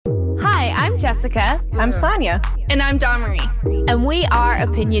I'm Jessica. I'm Sonia. And I'm Damarie. And we are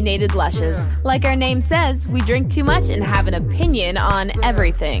Opinionated Lushes. Like our name says, we drink too much and have an opinion on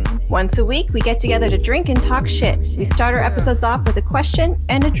everything. Once a week, we get together to drink and talk shit. We start our episodes off with a question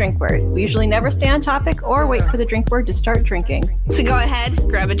and a drink word. We usually never stay on topic or wait for the drink word to start drinking. So go ahead,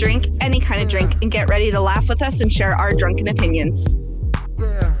 grab a drink, any kind of drink, and get ready to laugh with us and share our drunken opinions.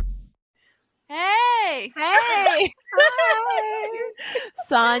 Hey! Hey! Hi!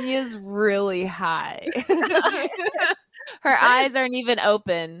 Sonia's really high. Her eyes aren't even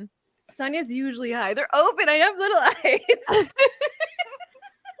open. Sonia's usually high. They're open. I have little eyes.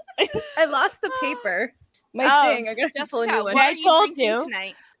 I lost the paper. My thing. I gotta pull a new one. What are you drinking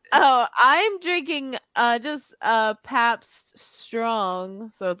tonight? Oh, I'm drinking just Pabst Strong,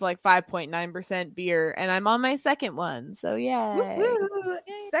 so it's like 5.9% beer, and I'm on my second one, so yay.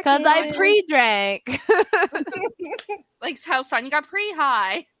 Because I pre-drank. Like how Sonia got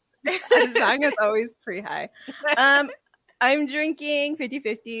pre-high. Sonia's always pre-high. I'm drinking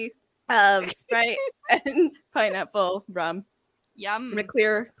 50-50 Sprite and pineapple rum. Yum. In a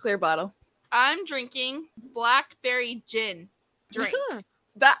clear bottle. I'm drinking blackberry gin drink.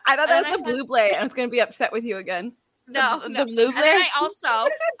 I thought that was the Blue Blade. I was going to be upset with you again. No. The Blue Blade? And then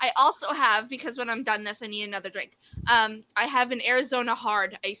I also have, because when I'm done this, I need another drink. I have an Arizona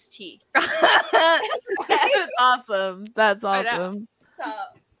Hard iced tea. That's awesome. That's awesome. So I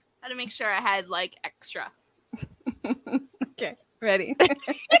had to make sure I had like extra. Okay, ready?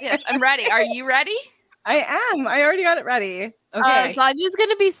 Yes, I'm ready. Are you ready? I am. I already got it ready. Okay. Sonia's going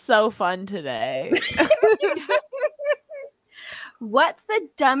to be so fun today. What's the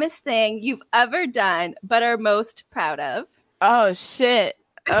dumbest thing you've ever done but are most proud of? Oh, shit.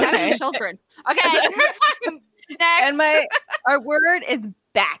 Okay. Having children. Okay. Next. And our word is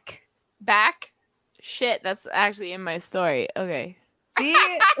back. Back? Shit, that's actually in my story. Okay. See?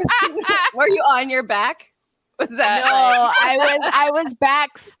 Were you on your back? Was that? No, I was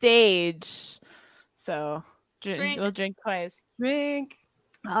backstage. So we'll drink twice. Drink.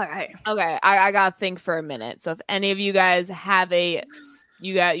 All right. Okay, I gotta think for a minute. So if any of you guys have you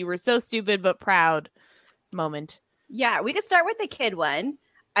were so stupid but proud moment. Yeah, we could start with the kid one.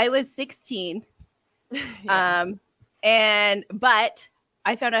 I was 16. Yeah. But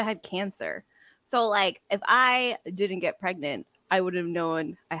I found I had cancer. So like if I didn't get pregnant, I would have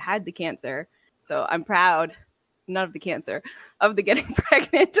known I had the cancer. So I'm proud, not of the cancer, of the getting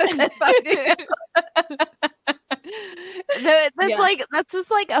pregnant. That's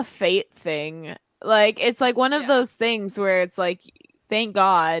just like a fate thing. Like it's like one of those things where it's like, thank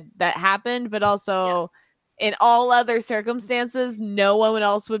God that happened, but also in all other circumstances, no one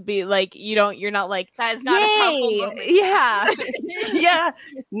else would be like, you're not like, that is not a powerful moment. Yeah. Yeah.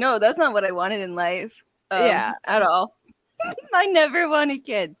 No, that's not what I wanted in life. At all. I never wanted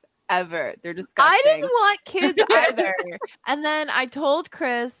kids. Ever. They're disgusting. I didn't want kids either. And then I told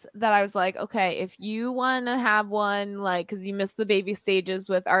Chris that I was like, okay, if you want to have one, like, because you missed the baby stages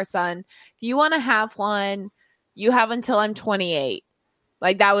with our son, if you want to have one, you have until I'm 28.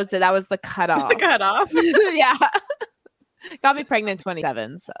 Like, that was it. That was the cutoff. The cutoff? Yeah. Got me pregnant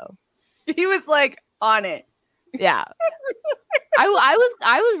 27, so. He was like on it. Yeah. I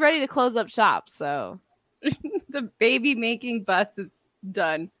was ready to close up shop, so. The baby making bus is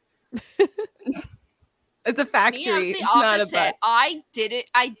done. It's a factory. Me, I was the it's not a opposite. bus.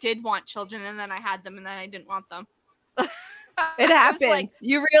 I did want children, and then I had them, and then I didn't want them. It happens. Like,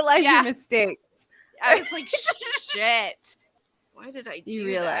 you realize your mistakes. I was like, shit. Why did I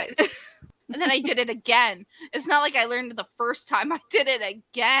do that? And then I did it again. It's not like I learned the first time. I did it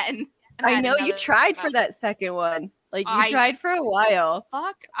again. I know you tried for that second one. Like you tried for a while.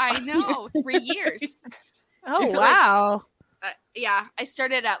 Fuck, I know. 3 years. Oh, wow. Yeah, I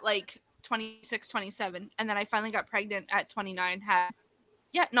started at like 26, 27, and then I finally got pregnant at 29.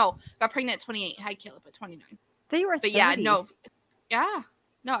 Got pregnant at 28. Had Caleb at 29. I thought you were 30. But yeah, no. Yeah.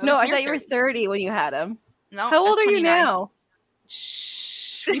 No, I thought you were 30 when you had him. No. How old are you now?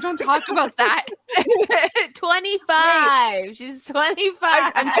 Shh, we don't talk about that. 25. Wait. She's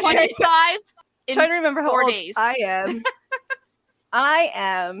 25. I'm 25 I'm trying to remember how 4 old days. I am.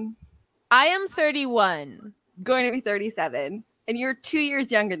 I am 31. Going to be 37. And you're 2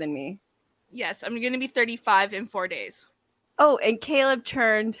 years younger than me. Yes, I'm going to be 35 in 4 days. Oh, and Caleb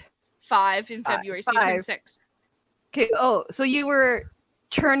turned 5 in February, so you turned 6. Okay. Oh, so you were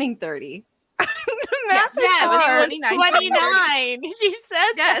turning 30. Yes, I was 29. She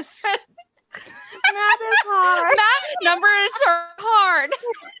said yes. Math is hard. Numbers are hard.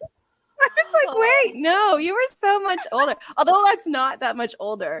 I was like, wait, no, you were so much older. Although that's not that much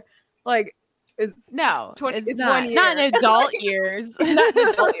older. Like, it's no, 20, it's it's not. 1 year. Not in adult years. Not in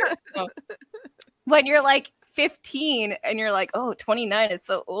adult years. No. when you're like 15 and you're like, oh, 29 is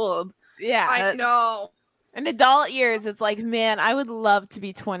so old. Yeah. I know. In adult years, it's like, man, I would love to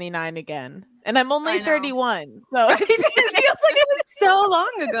be 29 again. And I'm only 31. So it feels like it was so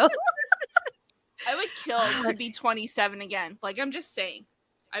long ago. I would kill to be 27 again. Like, I'm just saying.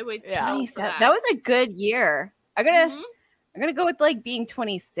 I would kill for that. That was a good year. I'm gonna go with like being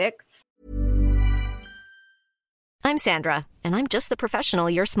 26. I'm Sandra, and I'm just the professional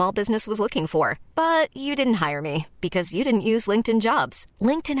your small business was looking for. But you didn't hire me because you didn't use LinkedIn Jobs.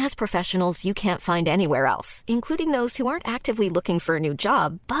 LinkedIn has professionals you can't find anywhere else, including those who aren't actively looking for a new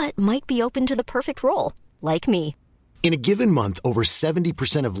job, but might be open to the perfect role, like me. In a given month, over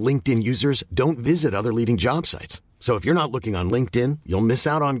 70% of LinkedIn users don't visit other leading job sites. So if you're not looking on LinkedIn, you'll miss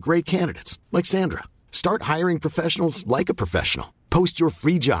out on great candidates like Sandra. Start hiring professionals like a professional. Post your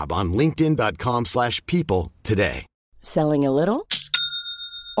free job on linkedin.com/people today. Selling a little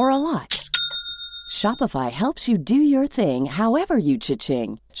or a lot? Shopify helps you do your thing however you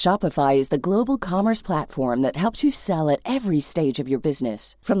cha-ching. Shopify is the global commerce platform that helps you sell at every stage of your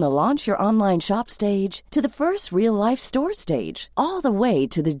business. From the launch your online shop stage to the first real-life store stage, all the way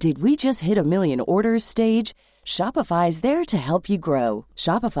to the did we just hit a million orders stage. Shopify is there to help you grow.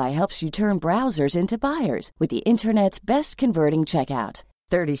 Shopify helps you turn browsers into buyers with the internet's best converting checkout.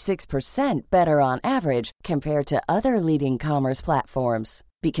 36% better on average compared to other leading commerce platforms.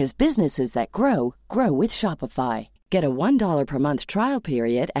 Because businesses that grow, grow with Shopify. Get a $1 per month trial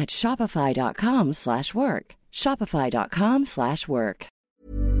period at shopify.com/work. Shopify.com/work.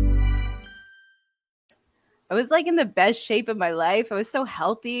 I was like in the best shape of my life. I was so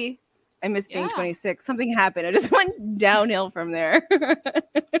healthy. I miss being 26. Something happened. I just went downhill from there.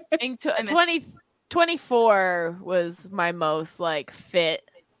 24 was my most like fit,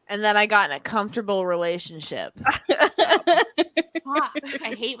 and then I got in a comfortable relationship.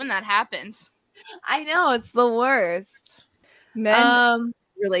 I hate when that happens. I know, it's the worst. Men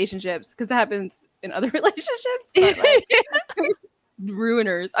relationships, because it happens in other relationships, but like,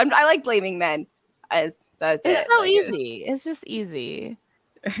 ruiners. I like blaming men as that's it's so easy. It's just easy.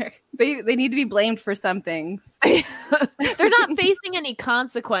 They need to be blamed for some things. They're not facing any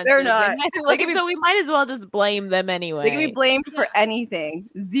consequences. They're not. So we might as well just blame them anyway. They can be blamed for anything.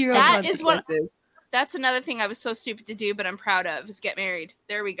 Zero that consequences. Is what. That's another thing I was so stupid to do, but I'm proud of is get married.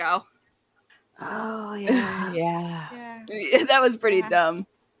 There we go. Oh yeah, yeah. That was pretty dumb.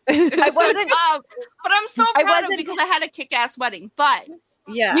 I wasn't, but I'm so proud of it because I had a kick-ass wedding. But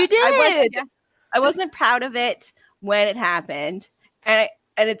yeah, you did. I wasn't proud of it when it happened, and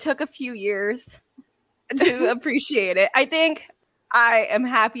it took a few years to appreciate it. I think I am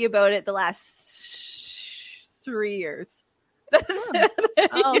happy about it the last 3 years.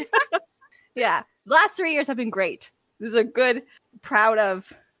 Yeah, the last 3 years have been great. These are good, proud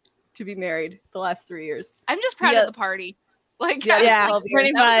of to be married the last 3 years. I'm just proud of the party. Like, pretty much. That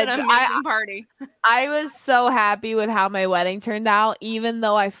was an amazing party. I was so happy with how my wedding turned out, even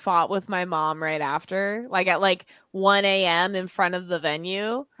though I fought with my mom right after, like at like 1 a.m. in front of the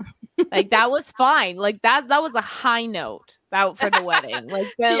venue. Like that was fine. Like that was a high note for the wedding.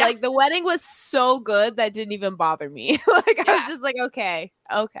 Like like the wedding was so good that didn't even bother me. Like I was just like, okay.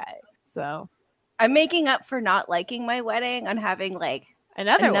 So I'm making up for not liking my wedding on having like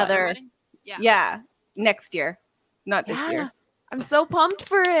another wedding. Yeah, next year. Not this year. I'm so pumped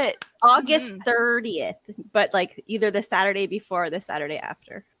for it. August 30th, but like either the Saturday before or the Saturday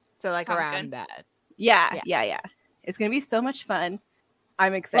after. So like around that. Yeah. It's going to be so much fun.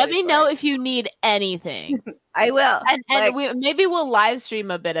 I'm excited. Let me know if you need anything. I will. And maybe we'll live stream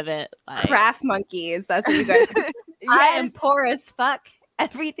a bit of it. Like, craft monkeys. That's what you guys I am poor as fuck.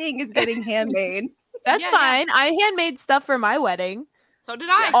 Everything is getting handmade. That's fine. Yeah. I handmade stuff for my wedding. So did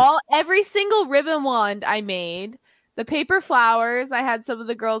I. Every single ribbon wand I made. The paper flowers, I had some of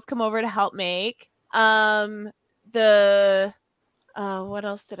the girls come over to help make. What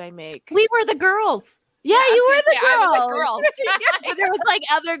else did I make? We were the girls. Yeah, you were the girls. I was the girls. But there was like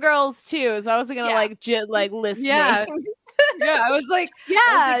other girls too, so I wasn't gonna like list. Yeah, yeah. I was like,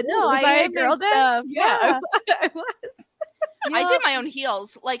 I a girl then. Yeah, I was. I did my own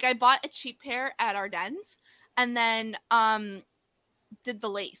heels. Like I bought a cheap pair at Ardennes, and then did the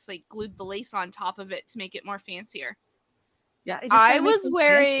lace, like glued the lace on top of it to make it more fancier. Yeah, I was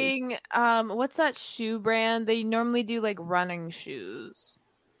wearing what's that shoe brand? They normally do like running shoes.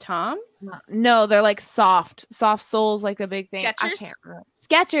 Tom's? No, they're like soft soles, like a big thing. Skechers? I can't remember.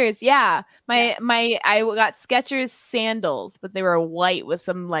 Skechers, yeah. I got Skechers sandals, but they were white with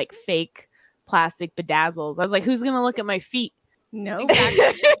some like fake plastic bedazzles. I was like, who's gonna look at my feet? No.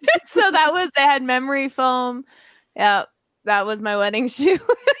 Exactly. So they had memory foam. Yeah, that was my wedding shoe.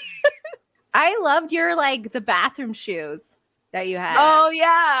 I loved your like the bathroom shoes that you had. Oh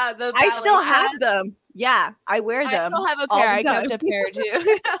yeah, I still have them. Yeah, I wear them. I still have a all pair. the I kept time. a pair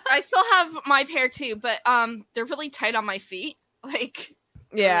too. I still have my pair too, but they're really tight on my feet. Like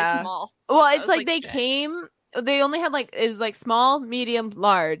Yeah. really small. Well, So it's I was like they shit. came. They only had like is like small, medium,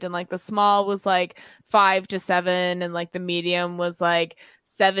 large, and like the small was like 5 to 7, and like the medium was like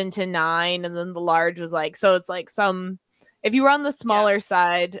 7 to 9, and then the large was like so. It's like some. If you were on the smaller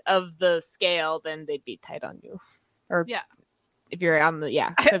side of the scale, then they'd be tight on you. Or Yeah. if you're on the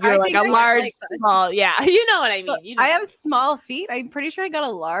So if you're I like think a I large, like that. small, yeah, you know what I mean. You know. I have small feet. I'm pretty sure I got a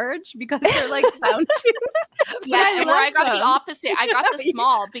large because they're like bound to. Yeah, I where I love got the them. opposite. I got the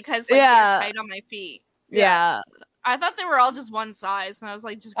small because like Yeah. they're tight on my feet. Yeah. I thought they were all just one size, and I was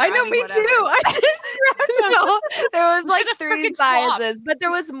like, just I know, grabbing me whatever. too. I just No, there was like should've 3 frickin' swapped. sizes, but there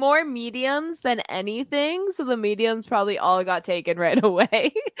was more mediums than anything. So the mediums probably all got taken right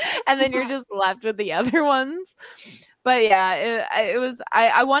away. And then you're just left with the other ones. But yeah, it was,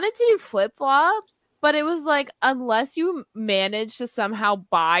 I wanted to do flip flops, but it was like, unless you manage to somehow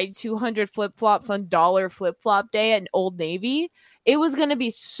buy 200 flip flops on dollar flip flop day at Old Navy, it was going to be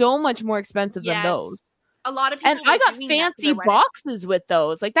so much more expensive than those. A lot of people And I were got doing that for fancy their wedding. boxes with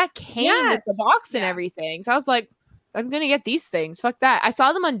those. Like that came Yeah. with the box and Yeah. everything. So I was like, I'm gonna get these things. Fuck that. I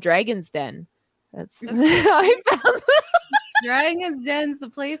saw them on Dragon's Den. That's That's I found Dragon's Den's the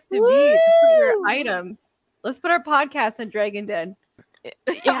place to be to put your Woo! items. Let's put our podcast on Dragon Den.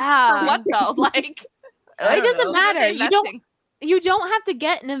 yeah. For what though? Like I It don't doesn't know. matter. Investing. You don't have to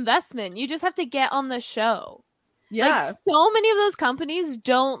get an investment. You just have to get on the show. Yeah. Like so many of those companies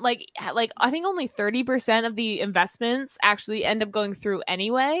don't like I think only 30% of the investments actually end up going through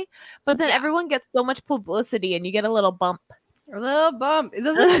anyway. But then Yeah. everyone gets so much publicity and you get a little bump. a little bump. It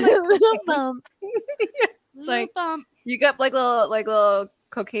A doesn't little bump. Like- bump. you got like little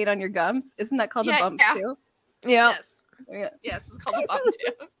cocaine on your gums. Isn't that called a bump Yeah. too? Yeah. Yes. Yeah. Yes, it's called a bump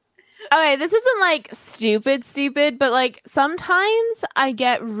too. Okay, this isn't like stupid, but like sometimes I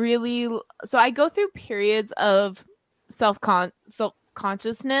get really so I go through periods of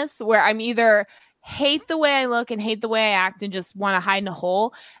self-consciousness where I'm either hate the way I look and hate the way I act and just want to hide in a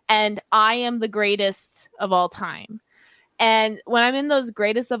hole, and I am the greatest of all time. And when I'm in those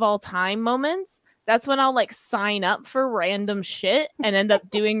greatest of all time moments, that's when I'll like sign up for random shit and end up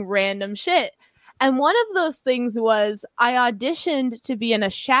doing random shit. And one of those things was I auditioned to be in a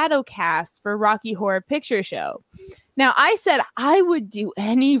shadow cast for Rocky Horror Picture Show. Now, I said I would do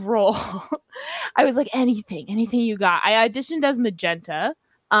any role. I was like, anything you got. I auditioned as Magenta.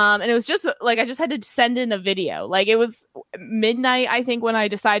 And it was just like, I just had to send in a video. Like it was midnight, I think, when I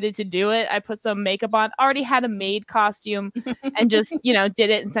decided to do it. I put some makeup on, already had a maid costume and just, did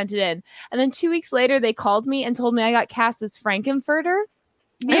it and sent it in. And then 2 weeks later, they called me and told me I got cast as Frankenfurter.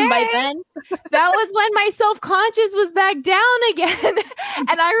 And by then, that was when my self-conscious was back down again.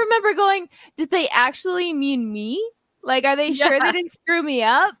 And I remember going, did they actually mean me? Like, are they sure they didn't screw me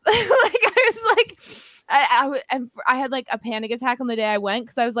up? Like, I was like, I had like a panic attack on the day I went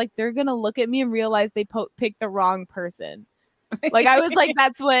because I was like, they're going to look at me and realize they picked the wrong person. Like, I was like,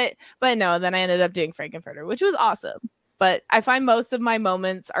 that's what, but no, then I ended up doing Frankenfurter, which was awesome. But I find most of my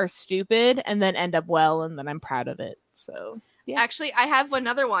moments are stupid and then end up well, and then I'm proud of it. So. Yeah. Actually, I have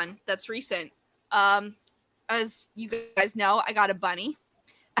another one that's recent. As you guys know, I got a bunny.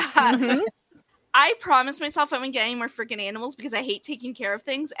 Mhm. I promised myself I wouldn't get any more freaking animals because I hate taking care of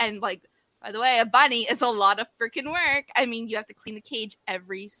things. And like, by the way, a bunny is a lot of freaking work. I mean, you have to clean the cage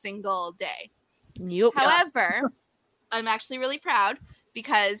every single day. Yep. However, I'm actually really proud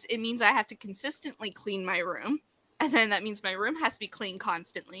because it means I have to consistently clean my room. And then that means my room has to be clean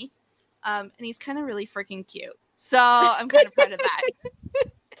constantly. And he's kind of really freaking cute. So I'm kind of proud of that.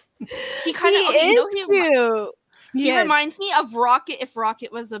 He kind of cute. He reminds me of Rocket if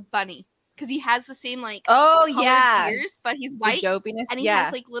Rocket was a bunny. Because he has the same like Oh colored yeah. ears, but he's white. The dopiness. And he yeah.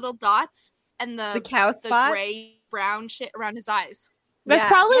 has like little dots and the cow the spots. gray brown shit around his eyes. That's Yeah.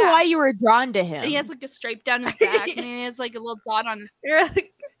 probably Yeah. why you were drawn to him. And he has like a stripe down his back and he has like a little dot on You're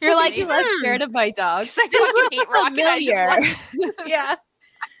like, You're like, you less scared of my dog. I fucking hate Rocket. I just like Yeah.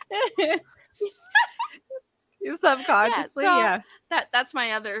 You subconsciously, Yeah, so- yeah. that's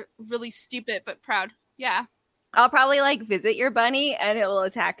my other really stupid but proud. Yeah. I'll probably like visit your bunny and it will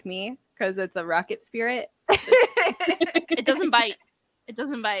attack me because it's a rocket spirit. It doesn't bite. It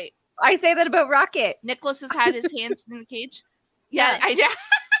doesn't bite. I say that about Rocket. Nicholas has had his hands in the cage. Yeah, I do.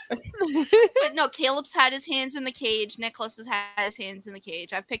 But no, Caleb's had his hands in the cage. Nicholas has had his hands in the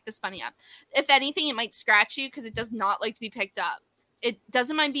cage. I've picked this bunny up. If anything, it might scratch you because it does not like to be picked up. It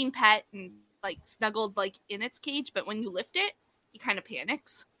doesn't mind being pet and like snuggled like in its cage, but when you lift it, he kind of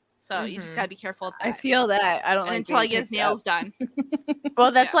panics. So you just gotta be careful with that. I feel that. I don't and like until he being gets picked nails up. done.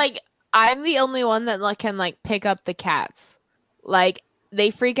 Well, that's Yeah. like I'm the only one that like can like pick up the cats. Like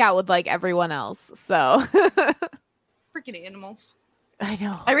they freak out with like everyone else. So Freaking animals. I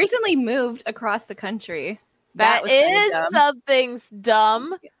know. I recently moved across the country. That was kinda is dumb. something's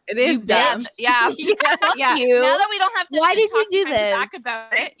dumb. It is you dumb. Yeah. yeah. You Now that we don't have to Why shit did you talk do behind your back this?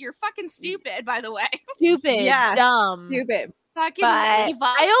 about it, you're fucking stupid, by the way. stupid, Yeah, dumb. Stupid. Fucking But leave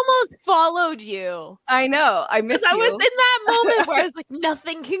us. I almost followed you. I know. I miss Because you. I was in that moment where I was like,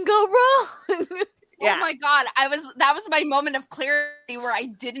 nothing can go wrong. Yeah. Oh my god, that was my moment of clarity where I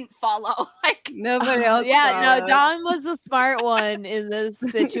didn't follow. Like Nobody else. Yeah, no, followed. Dawn was the smart one in this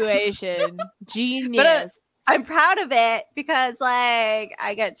situation. Genius. I'm proud of it because, like,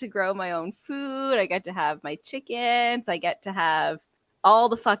 I get to grow my own food. I get to have my chickens. I get to have all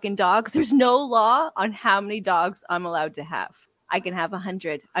the fucking dogs. There's no law on how many dogs I'm allowed to have. I can have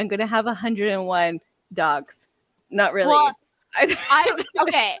 100. I'm going to have 101 dogs. Not really. Well,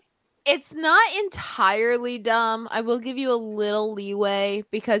 okay. It's not entirely dumb. I will give you a little leeway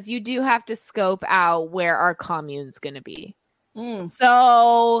because you do have to scope out where our commune's going to be.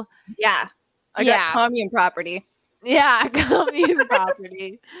 So, Yeah. I Yeah. got commune property. yeah, commune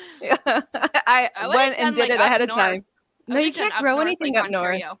property. Yeah. I would've went and done, did like, it ahead up of time. north. No, I you would've done can't up grow north, anything like up north.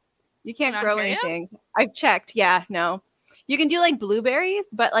 Ontario. You can't In grow Ontario? anything. I've checked. Yeah, no. You can do like blueberries,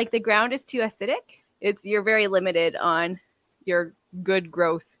 but like the ground is too acidic. You're very limited on your good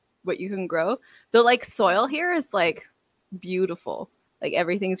growth, what you can grow. The like soil here is like beautiful. Like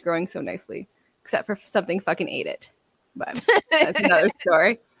everything's growing so nicely, except for something fucking ate it. But that's another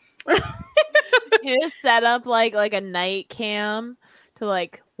story. You just set up like a night cam to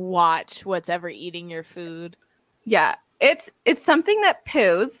like watch what's ever eating your food. Yeah, it's something that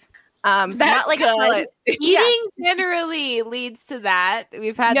poos. That's not like good. Yeah. Eating generally leads to that.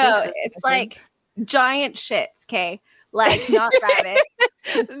 We've had No, this it's discussion. like giant shits. Okay, like not rabbit.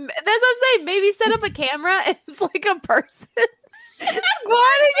 That's what I'm saying. Maybe set up a camera. It's like a person.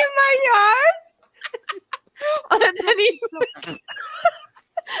 Squatting in my yard. and then he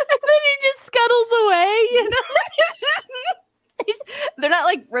just scuttles away, you know? They're not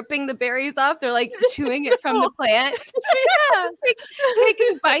like ripping the berries off. They're like chewing it from the plant.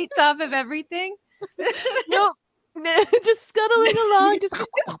 Taking bites off of everything. Nope. Just scuttling along. Just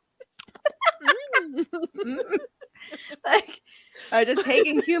Like, I'm just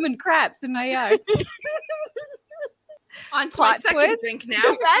taking human craps in my yard. On to Plot my second twist. drink now.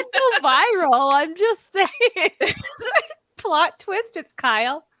 that go viral. I'm just saying. Plot twist, it's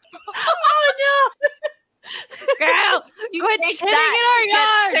Kyle. Oh Girl, You quit take shitting in our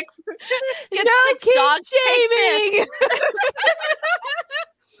yard. Get no! six Kink dogs. Take this. shaming.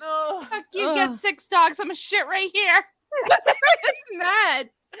 Oh. Fuck you, get 6 dogs. I'm a shit right here. He's mad.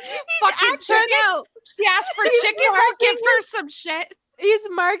 Fucking acting chickens. out. She asked for He's chickens. I'll give marking her some shit. He's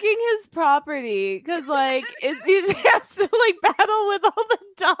marking his property because, like, he has to like battle with all the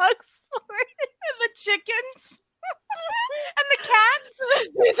dogs for it. And the chickens. And the cats.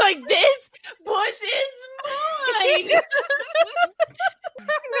 He's like, this bush is mine.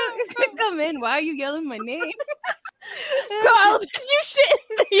 He's gonna come in. Why are you yelling my name? Kyle, did you shit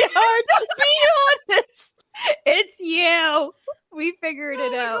in the yard? Be honest. It's you. We figured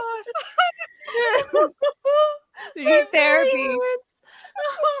it out. We need therapy.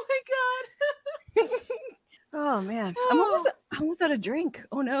 Oh my god. Oh man, I'm almost out of drink.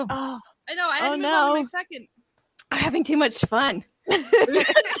 Oh no, Oh, I know. I had Oh, to move on to my no. second. I'm having too much fun. Drinking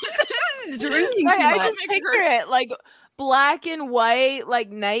too I much. just picture it like black and white, like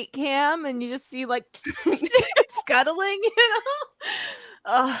night cam, and you just see like scuttling, you know?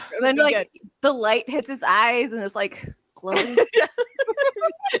 Oh, And then like the light hits his eyes and it's like glowing.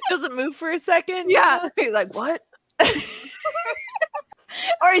 doesn't move for a second. Yeah, he's like, what?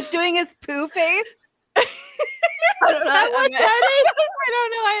 Or he's doing his poo face. I don't know. that what that I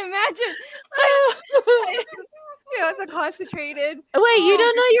don't know. I imagine. You know, it's a concentrated. Wait, you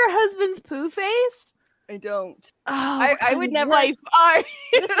don't know your husband's poo face? I don't. Oh, I what would kind of never- Wife are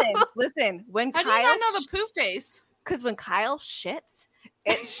you? Listen. When How do you Kyle not know the poo face? because when Kyle shits,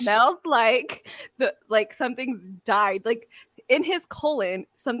 it smells like something's died. Like in his colon,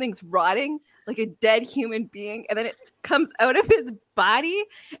 something's rotting, like a dead human being, and then it comes out of his body,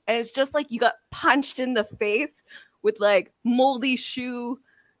 and it's just like you got punched in the face with like moldy shoe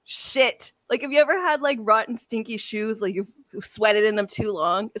shit. Like, have you ever had like rotten, stinky shoes? Like you've sweated in them too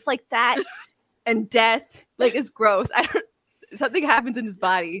long. It's like that, and death. Like it's gross. Something happens in his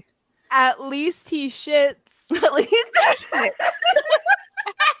body. At least he shits. At least.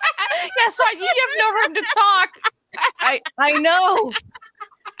 Yeah, so you have no room to talk. I know.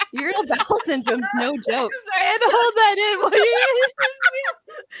 Irritable bowel syndrome's no joke. Sorry, I had to hold that in. What are you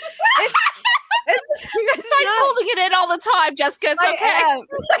Besides holding it in all the time, Jessica, it's okay. I always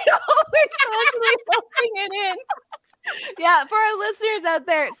constantly holding it in. Yeah, for our listeners out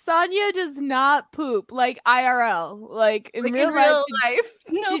there, Sonia does not poop like IRL. Like in real life.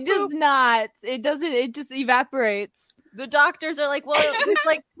 No She poop. does not. It doesn't, it just evaporates. The doctors are like, well, there's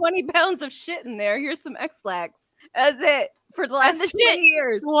like 20 pounds of shit in there. Here's some X-Lax. That's it for the last the 20 shit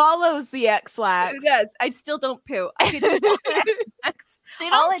years. Swallows the X-Lax. It does. I still don't poo. I could do X-Lax. They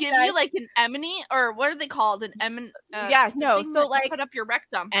All don't it give does- you like an emony or what are they called? An Yeah, no. thing So that you like, put up your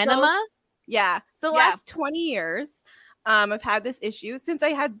rectum. Enema? yeah. So the Yeah. last 20 years, I've had this issue since I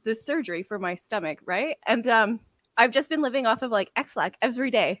had this surgery for my stomach, right? And I've just been living off of like X-Lax every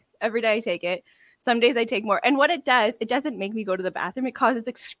day. Every day I take it. Some days I take more. And what it does, it doesn't make me go to the bathroom. It causes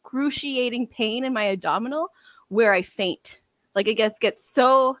excruciating pain in my abdominal where I faint. Like it gets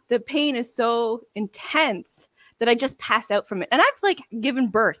so, the pain is so intense that I just pass out from it. And I've like given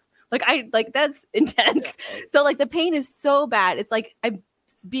birth. Like that's intense. So like the pain is so bad. It's like I'm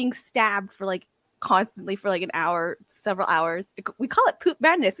being stabbed for like constantly for like an hour, several hours. We call it poop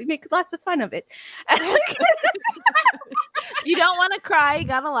madness. We make lots of fun of it. You don't want to cry, you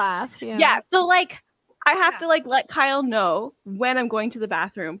gotta laugh. You know? Yeah. So like I have to like let Kyle know when I'm going to the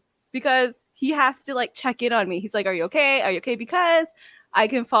bathroom because he has to like check in on me. He's like, "Are you okay? Are you okay?" Because I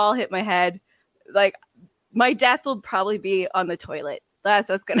can fall, hit my head. Like my death will probably be on the toilet. That's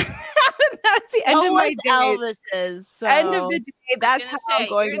what's gonna happen. That's the end of my day. Elvis's. So. End of the day. That's gonna how say, I'm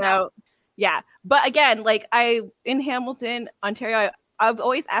going you're out. Yeah. But again, like in Hamilton, Ontario, I've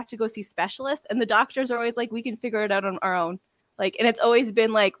always asked to go see specialists, and the doctors are always like, "We can figure it out on our own." Like, and it's always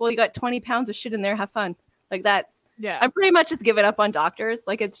been like, "Well, you got 20 pounds of shit in there. Have fun." Like that's. Yeah. I'm pretty much just giving up on doctors.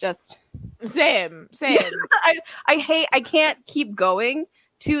 Like it's just. Same. I can't keep going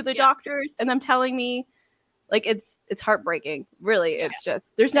to the doctors, and them telling me, like it's heartbreaking. Really, it's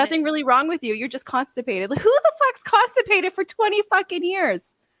just there's nothing really wrong with you. You're just constipated. Like who the fuck's constipated for 20 fucking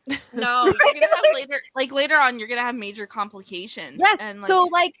years? No, you're gonna have later on, you're gonna have major complications. Yes. And So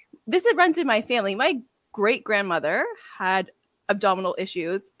like this runs in my family. My great grandmother had abdominal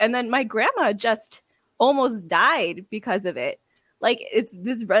issues, and then my grandma just almost died because of it. Like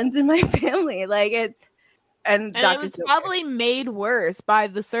this runs in my family. Like it's and it was probably made worse by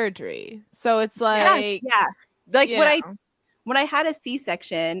the surgery. So it's like yeah. Like you when I had a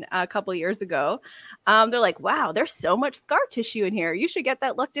C-section a couple years ago, they're like, "Wow, there's so much scar tissue in here. You should get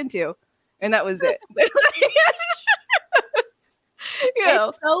that looked into." And that was it.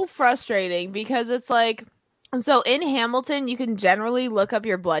 It's so frustrating because it's like, so in Hamilton, you can generally look up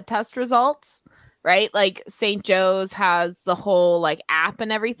your blood test results, right? Like St. Joe's has the whole like app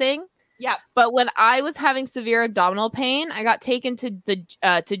and everything. yeah, But when I was having severe abdominal pain, I got taken to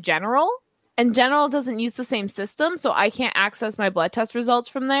the to General, and General doesn't use the same system, so I can't access my blood test results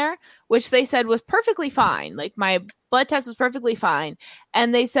from there, which they said was perfectly fine. Like my blood test was perfectly fine,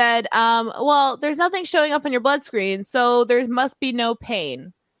 and they said, well, there's nothing showing up on your blood screen, so there must be no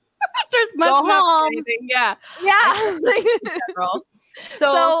pain. There's Go must not home. be anything. Yeah. Yeah.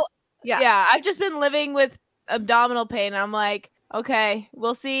 So yeah, I've just been living with abdominal pain. I'm like, okay,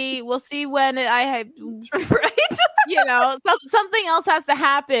 we'll see when I have, right. you know, something else has to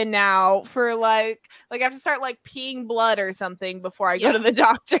happen now for like I have to start like peeing blood or something before I go to the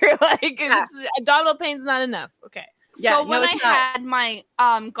doctor. Like abdominal pain's not enough. Okay. Yeah, so no, when I it's not. had my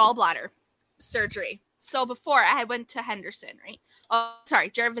gallbladder surgery, so before I went to Henderson, right? Oh, sorry,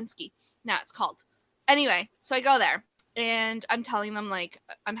 Jaravinsky. Now it's called. Anyway, so I go there and I'm telling them like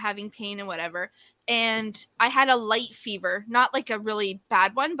I'm having pain and whatever. And I had a light fever, not like a really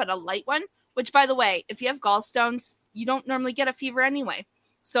bad one, but a light one, which by the way, if you have gallstones, you don't normally get a fever anyway.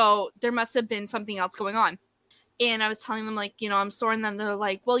 So there must have been something else going on. And I was telling them like, you know, I'm sore. And then they're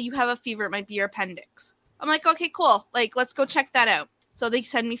like, well, you have a fever. It might be your appendix. I'm like, okay, cool. Like, let's go check that out. So they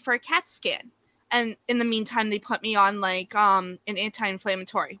send me for a CAT scan. And in the meantime, they put me on like an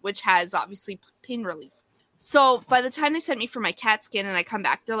anti-inflammatory, which has obviously pain relief. So by the time they sent me for my CAT scan and I come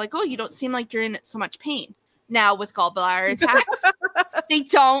back, they're like, oh, you don't seem like you're in so much pain. Now with gallbladder attacks, they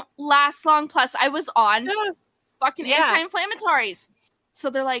don't last long. Plus I was on fucking anti-inflammatories. So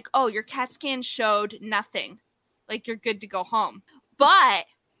they're like, oh, your CAT scan showed nothing. Like you're good to go home. But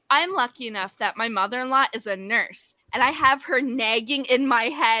I'm lucky enough that my mother-in-law is a nurse and I have her nagging in my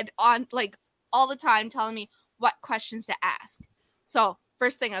head on like all the time telling me what questions to ask. So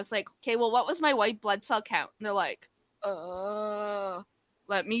first thing I was like, okay, well, what was my white blood cell count? And they're like,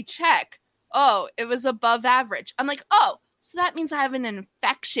 let me check. Oh, it was above average. I'm like, oh, so that means I have an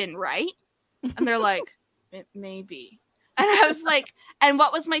infection, right? And they're like, it may be. And I was like, and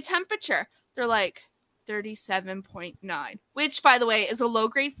what was my temperature? They're like 37.9, which, by the way, is a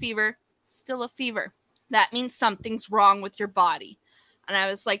low-grade fever, still a fever. That means something's wrong with your body. And I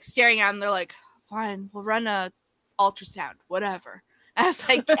was like staring at them. They're like, fine, we'll run a ultrasound, whatever. And I was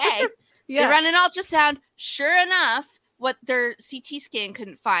like, okay. They run an ultrasound. Sure enough, what their CT scan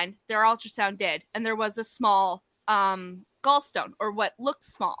couldn't find, their ultrasound did. And there was a small gallstone, or what looked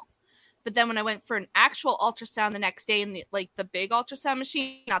small. But then when I went for an actual ultrasound the next day in the big ultrasound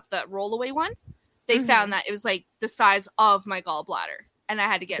machine, not the rollaway one, they found that it was like the size of my gallbladder, and I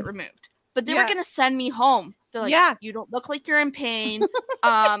had to get removed. But they were going to send me home. They're like, you don't look like you're in pain.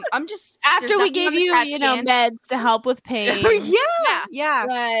 I'm just after we gave you, meds to help with pain. yeah.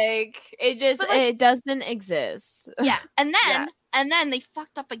 Like it doesn't exist. Yeah, and then they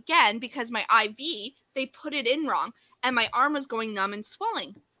fucked up again because my IV, they put it in wrong, and my arm was going numb and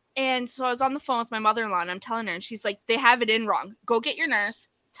swelling. And so I was on the phone with my mother-in-law, and I'm telling her, and she's like, they have it in wrong. Go get your nurse,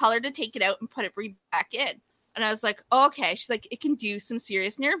 tell her to take it out and put it back in. And I was like, oh, okay. She's like, it can do some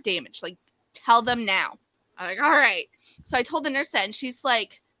serious nerve damage. Like, tell them now. I'm like, all right. So I told the nurse that, and she's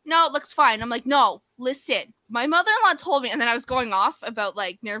like, no, it looks fine. I'm like, no, listen. My mother-in-law told me, and then I was going off about,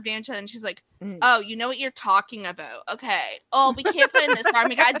 like, nerve damage, and she's like, oh, you know what you're talking about. Okay. Oh, we can't put it in this arm.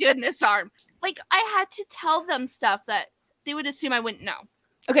 We got to do it in this arm. Like, I had to tell them stuff that they would assume I wouldn't know.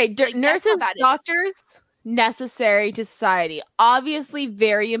 Okay, nurses, doctors, necessary to society. Obviously,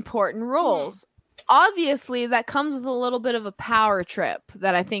 very important roles. Obviously, that comes with a little bit of a power trip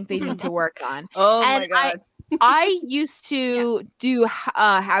that I think they need to work on. My God. I used to do,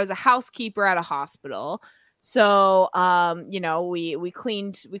 I was a housekeeper at a hospital. So, we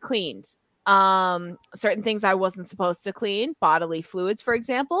cleaned. Certain things I wasn't supposed to clean, bodily fluids, for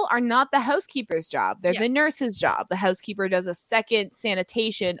example, are not the housekeeper's job. They're the nurse's job. The housekeeper does a second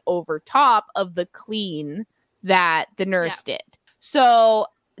sanitation over top of the clean that the nurse did. So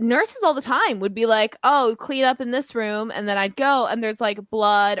nurses all the time would be like, oh, clean up in this room. And then I'd go and there's like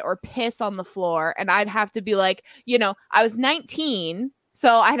blood or piss on the floor. And I'd have to be like, I was 19.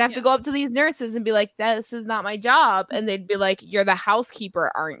 So I'd have to go up to these nurses and be like, this is not my job. And they'd be like, you're the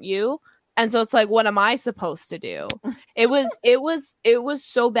housekeeper, aren't you? And so it's like, what am I supposed to do? It was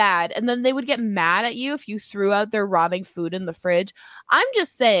so bad. And then they would get mad at you if you threw out their rotting food in the fridge. I'm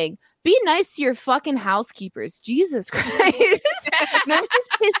just saying, be nice to your fucking housekeepers. Jesus Christ. Nurses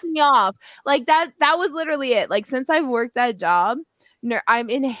piss me off. Like that was literally it. Like since I've worked that job, I'm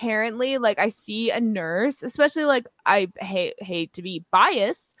inherently like, I see a nurse, especially like I hate to be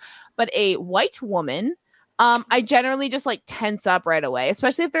biased, but a white woman, I generally just like tense up right away,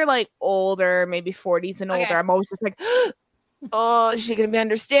 especially if they're like older, maybe 40s and older. I'm always just like, oh, is she gonna be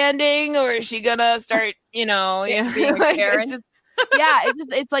understanding or is she gonna start, being like,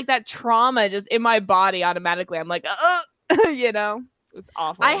 it's like that trauma just in my body automatically. I'm like, it's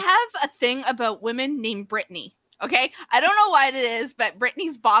awful. I have a thing about women named Brittany. Okay, I don't know why it is, but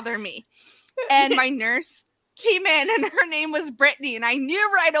Brittany's bother me. And my nurse came in and her name was Brittany, and I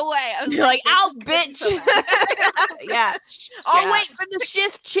knew right away. I was like, ow, bitch. I'll wait for the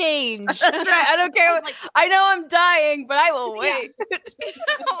shift change. That's right. I don't care. I know I'm dying, but I will wait.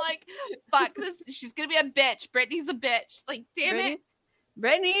 I'm like, fuck this. She's gonna be a bitch. Brittany's a bitch. Like, damn it.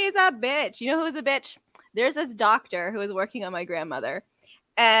 Brittany's a bitch. You know who's a bitch? There's this doctor who was working on my grandmother,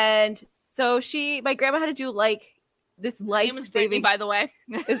 and so my grandma had to do like this life-saving, by the way.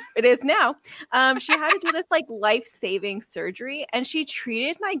 It is now. She had to do this like life-saving surgery, and she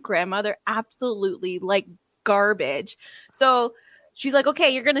treated my grandmother absolutely like garbage. So she's like, okay,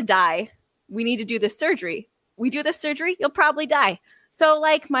 you're gonna die. We need to do this surgery. We do this surgery, you'll probably die. So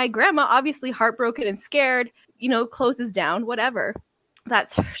like my grandma, obviously heartbroken and scared, closes down, whatever.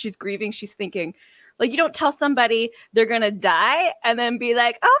 She's grieving. She's thinking, like, you don't tell somebody they're going to die and then be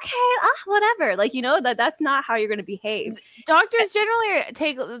like, okay, whatever. Like, that's not how you're going to behave. Doctors generally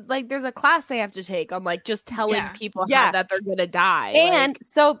take, like, there's a class they have to take on, like, just telling people that they're going to die. And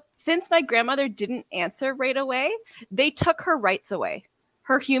so since my grandmother didn't answer right away, they took her rights away,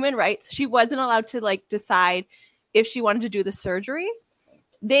 her human rights. She wasn't allowed to, like, decide if she wanted to do the surgery.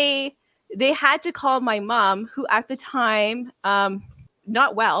 They had to call my mom, who at the time,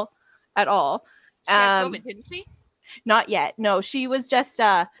 not well at all. She had COVID, didn't she? Not yet. No, she was just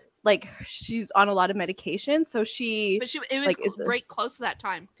she's on a lot of medication, so she. But it was right close to that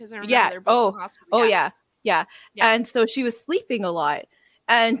time because I remember they were both in the hospital. Yeah. And so she was sleeping a lot,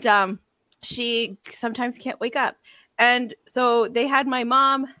 and she sometimes can't wake up, and so they had my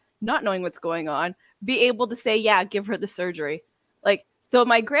mom, not knowing what's going on, be able to say, give her the surgery. Like, so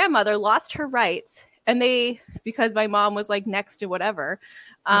my grandmother lost her rights, and because my mom was like next to whatever.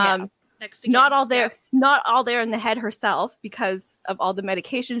 Next to not kids, all there, yeah. not all there in the head herself because of all the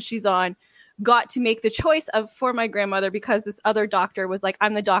medications she's on, got to make the choice for my grandmother because this other doctor was like,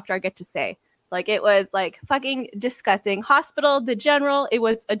 I'm the doctor, I get to say. Like, it was like fucking disgusting. Hospital, the general, it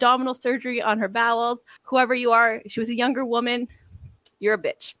was abdominal surgery on her bowels. Whoever you are, she was a younger woman. You're a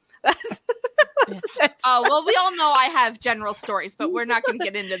bitch. That's it. Oh, well, we all know I have general stories, but we're not going to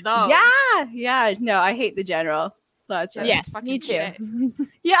get into those. Yeah. No, I hate the general. That's right. Yes, fucking me too. shit.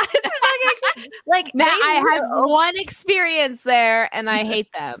 Yeah, it's fucking like Now they I need have to one experience there, and I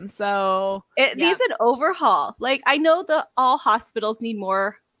hate them. So It needs an overhaul. Like, I know that all hospitals need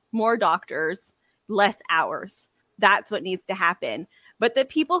more doctors, less hours. That's what needs to happen. But the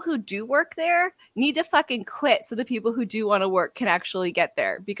people who do work there need to fucking quit so the people who do want to work can actually get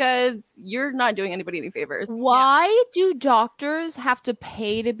there, because you're not doing anybody any favors. why do doctors have to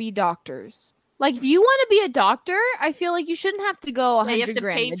pay to be doctors? Like, if you want to be a doctor, I feel like you shouldn't have to go Yeah, you 100 have to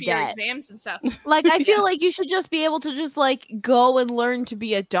grand pay a for your debt. exams and stuff. Like, I feel like you should just be able to just like go and learn to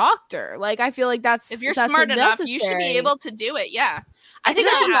be a doctor. Like, I feel like that's If you're that's smart enough, you should be unnecessary. able to do it. Yeah. I think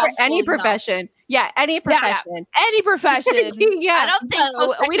That's that's for what any any profession. Yeah, any profession. Any profession. Yeah. I don't think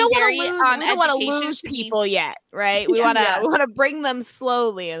But we don't want post-secondary, to lose. We don't want to education lose should be- people yet, right? We want to bring them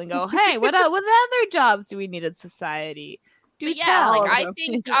slowly and go, hey, what other jobs do we need in society? Do But yeah, tell. like I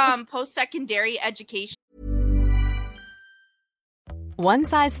think post-secondary education. One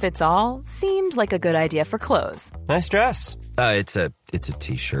size fits all seemed like a good idea for clothes. Nice dress. It's a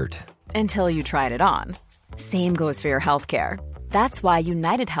t-shirt. Until you tried it on. Same goes for your healthcare. That's why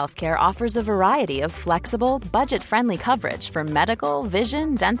United Healthcare offers a variety of flexible, budget-friendly coverage for medical,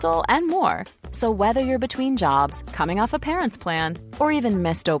 vision, dental, and more. So whether you're between jobs, coming off a parent's plan, or even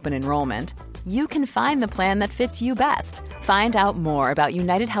missed open enrollment, you can find the plan that fits you best. Find out more about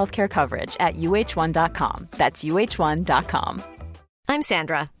United Healthcare coverage at uh1.com. That's uh1.com. I'm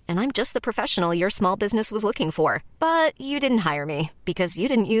Sandra, and I'm just the professional your small business was looking for. But you didn't hire me because you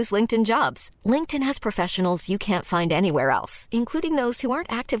didn't use LinkedIn Jobs. LinkedIn has professionals you can't find anywhere else, including those who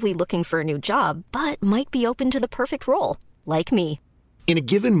aren't actively looking for a new job, but might be open to the perfect role, like me. In a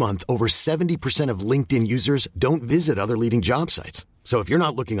given month, over 70% of LinkedIn users don't visit other leading job sites. So if you're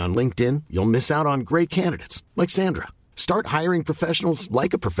not looking on LinkedIn, you'll miss out on great candidates like Sandra. Start hiring professionals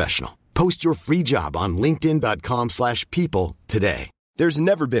like a professional. Post your free job on linkedin.com/people today. There's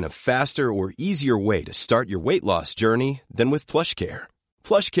never been a faster or easier way to start your weight loss journey than with PlushCare.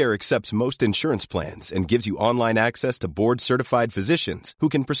 PlushCare accepts most insurance plans and gives you online access to board-certified physicians who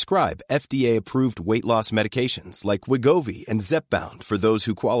can prescribe FDA-approved weight loss medications like Wegovy and Zepbound for those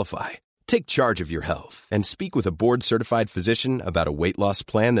who qualify. Take charge of your health and speak with a board-certified physician about a weight loss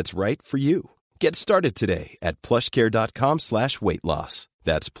plan that's right for you. Get started today at plushcare.com/weight loss.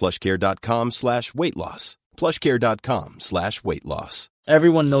 That's plushcare.com/weight loss. plushcare.com/weight loss.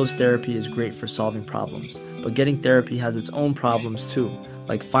 Everyone knows therapy is great for solving problems, but getting therapy has its own problems too,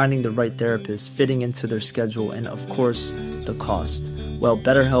 like finding the right therapist, fitting into their schedule, and of course, the cost. Well,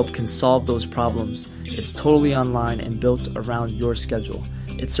 BetterHelp can solve those problems. It's totally online and built around your schedule.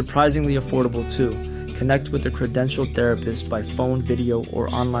 It's surprisingly affordable too. Connect with a credentialed therapist by phone, video,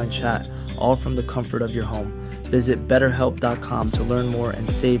 or online chat, all from the comfort of your home. Visit BetterHelp.com to learn more and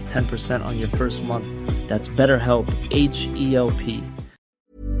save 10% on your first month. That's BetterHelp, H-E-L-P.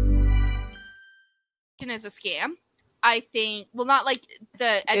 Is a scam. I think, well, not like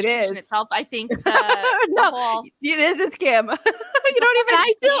the It education is. itself. I think the, No, the whole it is a scam. You don't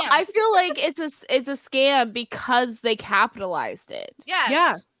even. I feel like it's a scam because they capitalized it. yes,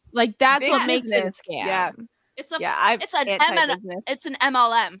 Yeah. Like, that's Big what makes it a business. scam. Yeah. it's a It's an anti-business. it's an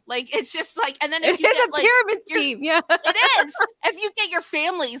MLM. Like, it's just like, and then if It you is get a like pyramid your- scheme. Yeah. it is. If you get your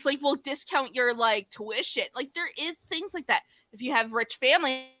families, like, will discount your like tuition. Like, there is things like that. If you have rich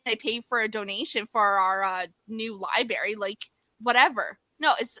family, they pay for a donation for our new library, like whatever.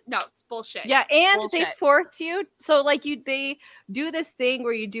 No, it's bullshit. Yeah, and they Bullshit. force you. So like they do this thing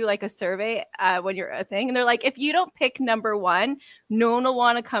where you do like a survey when you're a thing, and they're like, if you don't pick number one, no one will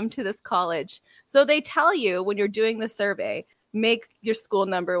want to come to this college. So they tell you when you're doing the survey, make your school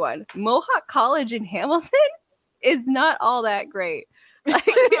number one. Mohawk College in Hamilton is not all that great. Like,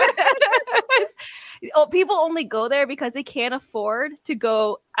 people only go there because they can't afford to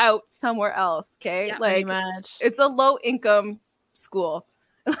go out somewhere else. Okay, Yeah, Pretty like much. it's a low income school.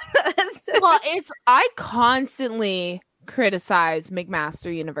 Well, I constantly criticize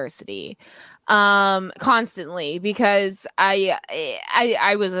McMaster University, constantly, because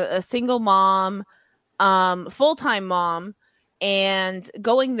I was a single mom, full-time mom, And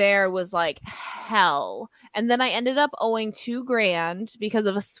going there was like hell. And then I ended up owing $2,000 because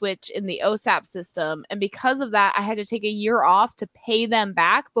of a switch in the OSAP system. And because of that, I had to take a year off to pay them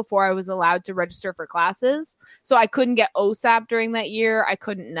back before I was allowed to register for classes. So I couldn't get OSAP during that year. I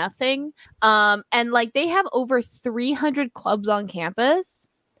couldn't nothing. And like they have over 300 clubs on campus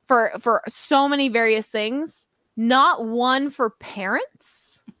for so many various things. Not one for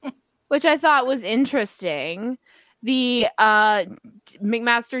parents, which I thought was interesting. The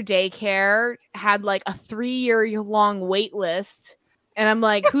McMaster Daycare had like a 3-year long wait list. And I'm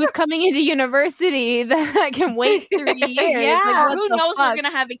like, who's coming into university that can wait 3 years? Yeah. Like, Who knows they're going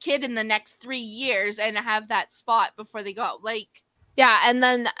to have a kid in the next 3 years and have that spot before they go. Like, yeah. And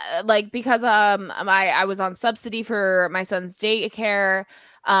then like, because I was on subsidy for my son's daycare,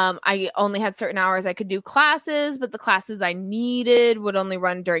 I only had certain hours I could do classes, but the classes I needed would only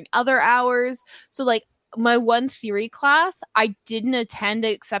run during other hours. So like, my one theory class, I didn't attend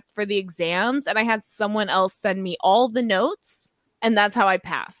except for the exams, and I had someone else send me all the notes, and that's how I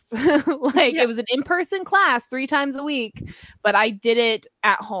passed. It was an in-person class 3 times a week, but I did it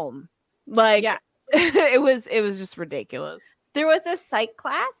at home. Like, it was just ridiculous. There was this psych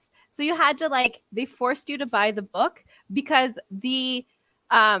class, so you had to they forced you to buy the book because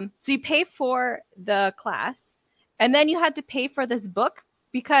so you pay for the class, and then you had to pay for this book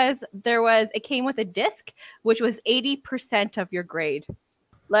because it came with a disc, which was 80% of your grade.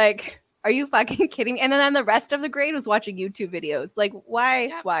 Like, are you fucking kidding me? And then the rest of the grade was watching YouTube videos. Like, why?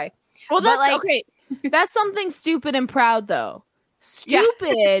 Yep. Why? Well, that's okay. That's something stupid and proud, though.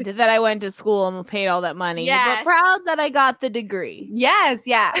 Stupid that I went to school and paid all that money, but proud that I got the degree. Yes,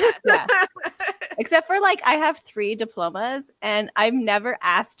 yeah. Except for I have 3 diplomas, and I'm never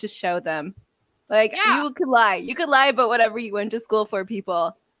asked to show them. You could lie. You could lie about whatever you went to school for,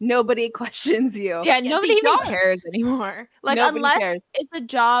 people. Nobody questions you. Yeah, nobody even cares anymore. Unless it's a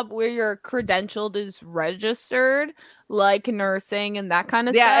job where your credentialed is registered, like nursing and that kind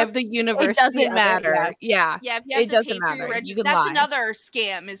of stuff. Yeah, if the university. It doesn't matter. Yeah. Yeah, if you have it to doesn't pay matter. for your You that's lie. another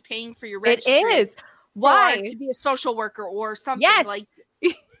scam, is paying for your registry. It is. Why? To be a social worker or something. Yes.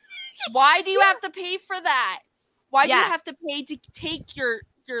 Why do you have to pay for that? Why do you have to pay to take your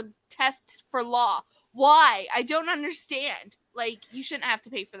test for law? Why? I don't understand. You shouldn't have to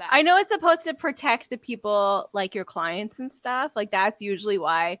pay for that. I know it's supposed to protect the people, your clients and stuff. That's usually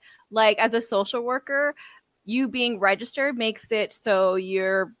why. As a social worker, you being registered makes it so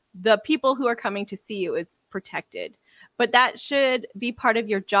the people who are coming to see you is protected. But that should be part of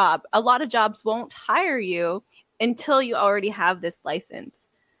your job. A lot of jobs won't hire you until you already have this license.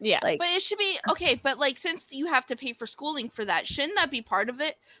 Yeah. But it should be okay. But since you have to pay for schooling for that, shouldn't that be part of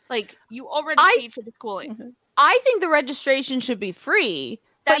it? You already paid for the schooling. Mm-hmm. I think the registration should be free,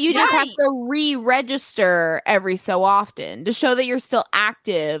 but you just have to re-register every so often to show that you're still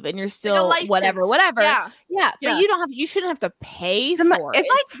active and you're still whatever. Yeah. But you shouldn't have to pay for it.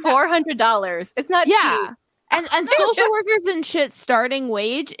 It's $400. It's not cheap. And social workers and shit starting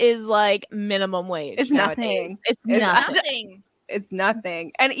wage is minimum wage. It's nowadays. nothing. It's nothing. It's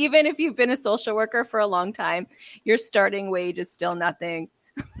nothing. And even if you've been a social worker for a long time, your starting wage is still nothing.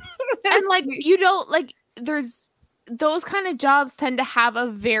 And you don't there's those kind of jobs tend to have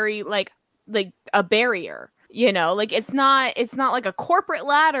a very a barrier, it's not like a corporate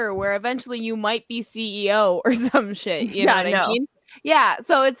ladder where eventually you might be CEO or some shit. You know what I mean? Yeah.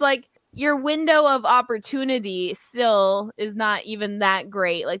 So it's your window of opportunity still is not even that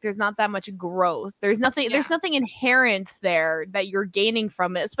great. There's not that much growth. There's nothing inherent there that you're gaining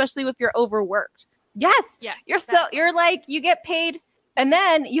from it, especially if you're overworked. Yes. Yeah. You get paid, and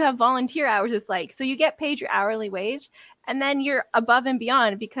then you have volunteer hours. It's so you get paid your hourly wage, and then you're above and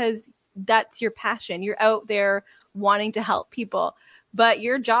beyond because that's your passion. You're out there wanting to help people, but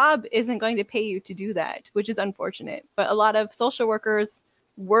your job isn't going to pay you to do that, which is unfortunate. But a lot of social workers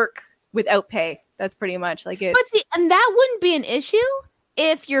work without pay. That's pretty much it. But see, and that wouldn't be an issue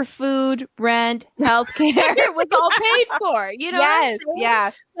if your food, rent, healthcare was all paid for. You know what I'm saying?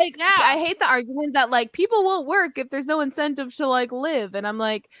 Yeah. I hate the argument that people won't work if there's no incentive to live. And I'm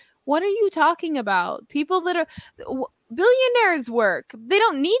what are you talking about? People that are billionaires work. They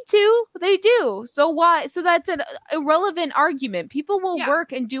don't need to. They do. So why? So that's an irrelevant argument. People will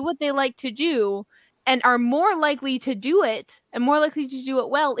work and do what they like to do, and are more likely to do it and more likely to do it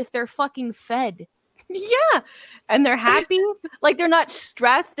well if they're fucking fed. Yeah. And they're happy. They're not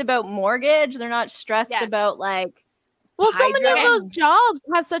stressed about mortgage. They're not stressed about well, so many of those jobs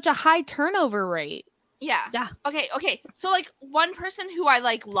have such a high turnover rate. Yeah. Okay. So one person who I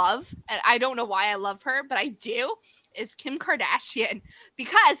love, and I don't know why I love her, but I do, is Kim Kardashian.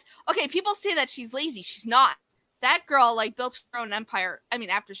 Because people say that she's lazy. She's not. that girl like built her own empire. I mean,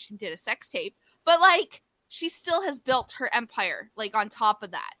 after she did a sex tape, but like she still has built her empire. Like on top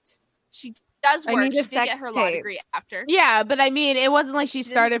of that, she does work. She did get her law degree after. Yeah, but I mean, it wasn't like she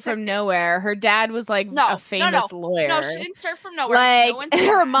started from nowhere. Her dad was like a famous lawyer. No, she didn't start from nowhere. Like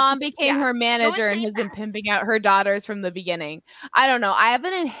her mom became her manager and has been pimping out her daughters from the beginning. I don't know. I have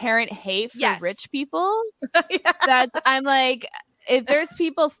an inherent hate for rich people. I'm like, if there's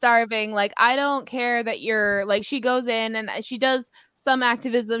people starving, like I don't care that you're like, she goes in and she does some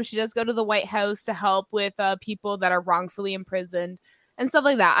activism. She does go to the White House to help with people that are wrongfully imprisoned and stuff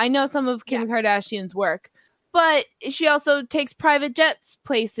like that. I know some of Kim Kardashian's work, but she also takes private jets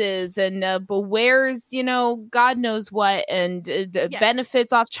places and wears, God knows what, and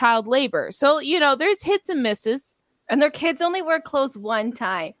benefits off child labor. So, there's hits and misses. And their kids only wear clothes one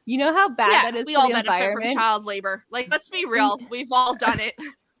time. You know how bad that is we for all the benefit environment? from child labor. Like, let's be real. We've all done it.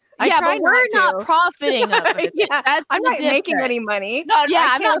 But we're not profiting off of it. That's I'm not difference. making any money. No,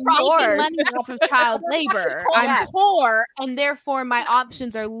 I'm not making money off of child labor. I'm poor, and therefore my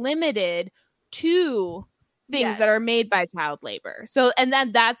options are limited to things that are made by child labor. So, and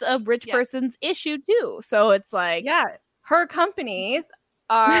then that's a rich person's issue too. So it's like, her companies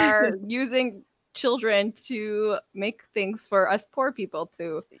are using children to make things for us poor people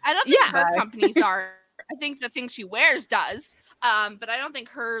too. I don't think her companies are. I think the thing she wears does. But I don't think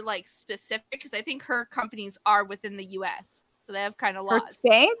her like specific, because I think her companies are within the U.S. So they have kind of laws.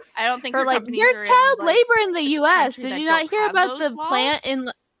 Thanks. I don't think her companies there's are child in, labor in the U.S. Did you not hear about the laws? plant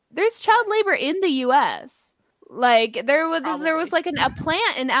in? There's child labor in the U.S. Like there was like a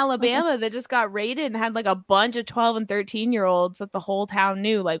plant in Alabama that just got raided and had like a bunch of 12 and 13-year-olds that the whole town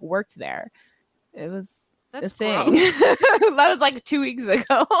knew like worked there. It was. That's a thing. That was like 2 weeks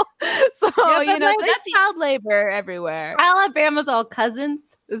ago. So there's child labor everywhere. Alabama's all cousins.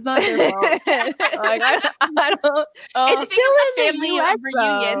 It's not their fault. I don't. It's still a family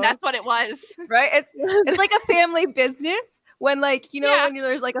reunion. That's what it was, right? It's like a family business. When when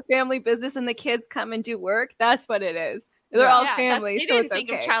there's like a family business and the kids come and do work. That's what it is. They're all families. They didn't think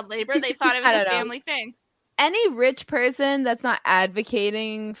of child labor. They thought it was a family thing. Any rich person that's not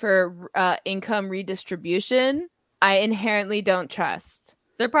advocating for income redistribution, I inherently don't trust.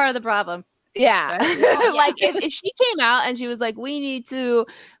 They're part of the problem. Yeah. Like if she came out and she was like,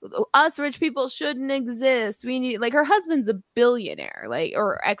 us rich people shouldn't exist. We need, like, her husband's a billionaire, like,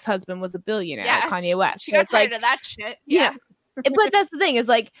 or ex-husband was a billionaire, Kanye West. She got tired of that shit. Yeah. But that's the thing is,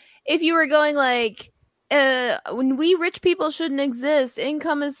 like, if you were going like, when we rich people shouldn't exist,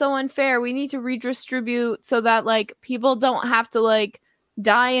 income is so unfair, we need to redistribute so that like people don't have to like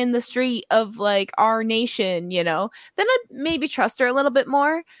die in the street of like our nation, then I'd maybe trust her a little bit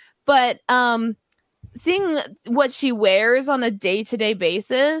more. But seeing what she wears on a day-to-day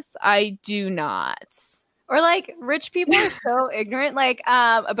basis, I do not. Or like rich people are so ignorant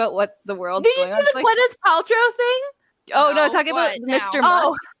about what the world's going on. Did you see the Gwyneth Paltrow thing? Oh no, talking about Mr.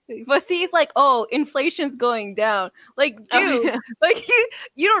 Musk. But he's like, inflation's going down. Like, dude, like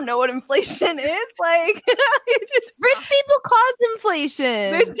you don't know what inflation is. Like, rich people cause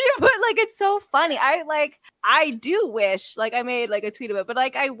inflation. But like, it's so funny. I do wish, like, I made like a tweet about it, but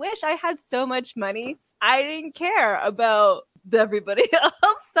like, I wish I had so much money. I didn't care about everybody else.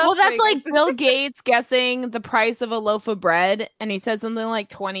 Well, that's like Bill Gates guessing the price of a loaf of bread, and he says something like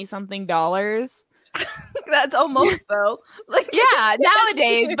 $20-something. That's almost though. Like, yeah,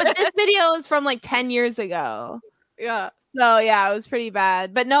 nowadays. But this video is from like 10 years ago. Yeah. So yeah, it was pretty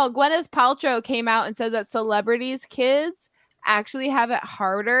bad. But no, Gwyneth Paltrow came out and said that celebrities' kids actually have it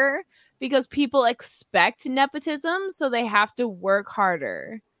harder because people expect nepotism, so they have to work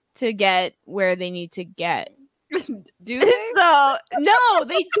harder to get where they need to get. Do they? So no,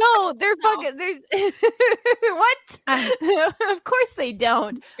 they don't. They're fucking. There's what? Of course they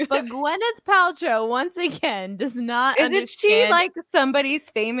don't. But Gwyneth Paltrow once again does not. Isn't she like somebody's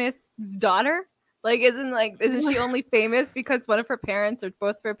famous daughter? Like, isn't she only famous because one of her parents or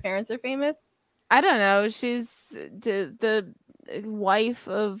both of her parents are famous? I don't know. She's the wife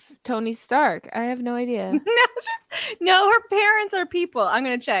of Tony Stark. I have no idea. No, her parents are people. I'm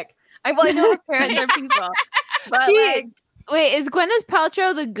gonna check. I know her parents are people. But wait, is Gwyneth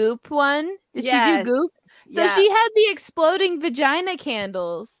Paltrow the Goop one? Did she do Goop? So she had the exploding vagina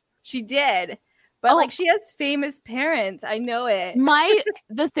candles. She did. But like, she has famous parents. I know it.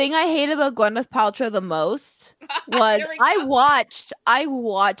 The thing I hate about Gwyneth Paltrow the most was I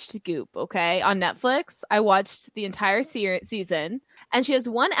watched Goop, okay, on Netflix. I watched the entire season, and she has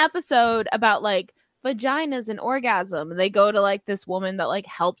one episode about like vaginas and orgasm. They go to like this woman that like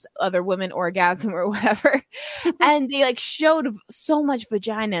helps other women orgasm or whatever. And they like showed so much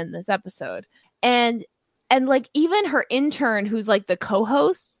vagina in this episode. And And like even her intern, who's like the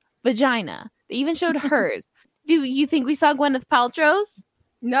co-host's vagina, they even showed hers. Do you think we saw Gwyneth Paltrow's?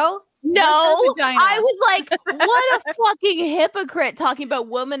 No. No, vagina. I was like, what a fucking hypocrite talking about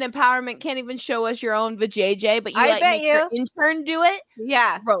woman empowerment. Can't even show us your own vajayjay, but you I like bet make your you. intern do it.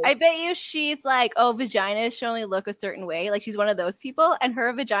 Yeah. Gross. I bet you she's like, oh, vaginas should only look a certain way. Like she's one of those people, and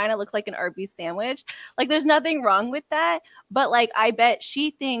her vagina looks like an Arby's sandwich. Like there's nothing wrong with that. But like I bet she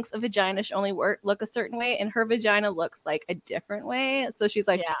thinks a vagina should only look a certain way, and her vagina looks like a different way. So she's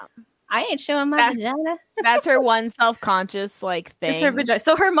like, Yeah. I ain't showing my vagina. That's her one self-conscious like thing. It's her vagina.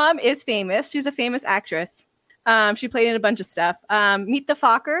 So her mom is famous. She's a famous actress. She played in a bunch of stuff. Meet the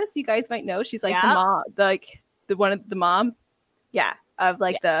Fockers. You guys might know. She's like the mom, the mom. Yeah, of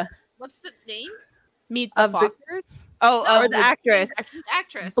like the. What's the name? Meet the of Fockers. Or the actress.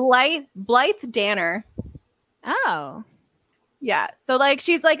 Actress. Blythe Danner. Oh. Yeah. So like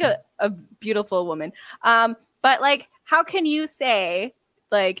she's like a beautiful woman. But like how can you say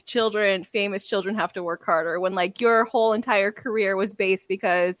like famous children have to work harder when like your whole entire career was based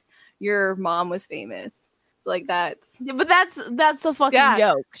because your mom was famous? Like that's But that's the fucking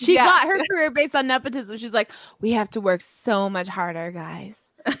joke. She got her career based on nepotism. She's like, we have to work so much harder,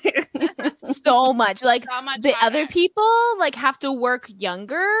 guys. So much. Like So much the harder. other people like have to work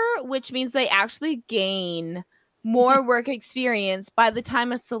younger, which means they actually gain more work experience by the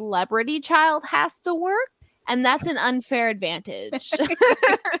time a celebrity child has to work. And that's an unfair advantage.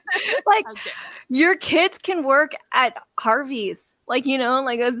 like your kids can work at Harvey's. Like, you know,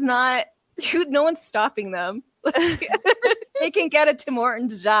 like it's not no one's stopping them. They can get a Tim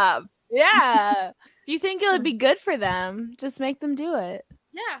Hortons job. Yeah. If you think it would be good for them, just make them do it.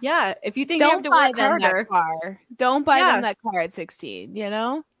 Yeah. Yeah. If you think Don't they buy have to work them harder, that car. Don't buy them that car at 16, you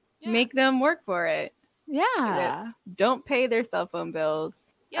know? make them work for it. Yeah. Don't pay their cell phone bills.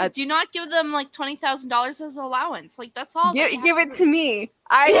 Yeah, do not give them like $20,000 as allowance. Like that's all. Give it to me. Give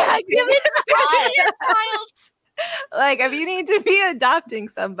it to your child. Like if you need to be adopting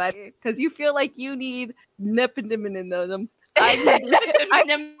somebody because you feel like you need nepotism in them, I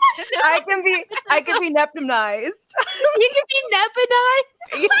can be neptonized. You can be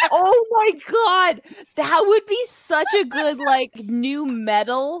neptonized. Oh my god, that would be such a good like new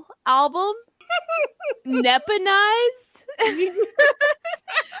metal album. Neponized. Is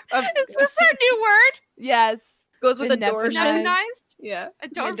this our new word? Yes. Goes with adortion. Neponized? Yeah.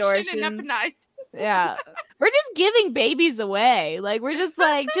 Adortion and neponized. Yeah. We're just giving babies away. Like we're just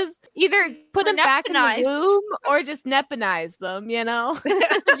like either put them back in the womb or just neponize them, you know?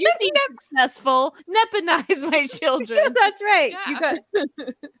 You seem successful. Neponize my children. That's right. Yeah.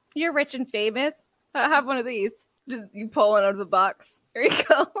 You're rich and famous. Have one of these. Just you pull one out of the box. There you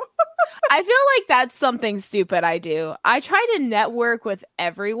go. I feel like that's something stupid I do. I try to network with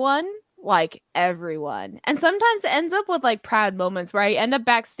everyone. Like everyone. And sometimes it ends up with like proud moments where I end up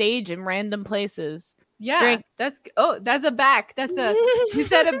backstage in random places. Yeah. That's a back. You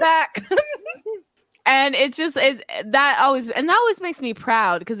said a back. And it's just that always makes me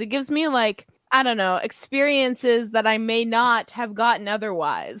proud because it gives me like, I don't know, experiences that I may not have gotten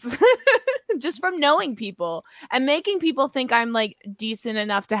otherwise. Just from knowing people and making people think I'm like decent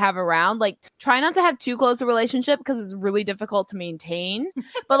enough to have around. Like try not to have too close a relationship because it's really difficult to maintain,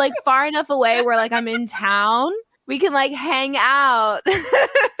 but like far enough away where like I'm in town, we can like hang out.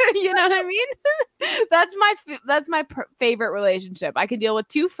 You know what I mean? That's my favorite relationship. I can deal with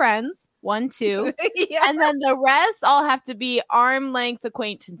 2 friends, 1, 2, Yeah. and then the rest all have to be arm length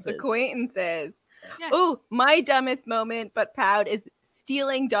acquaintances. Yeah. Ooh, my dumbest moment, but proud, is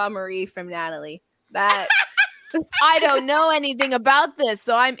stealing Dawn Marie from Natalie. That I don't know anything about this,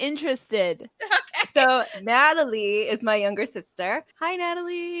 so I'm interested. Okay. So Natalie is my younger sister. Hi,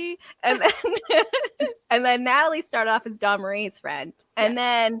 Natalie. And then Natalie started off as Dawn Marie's friend. And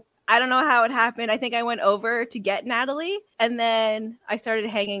then I don't know how it happened. I think I went over to get Natalie, and then I started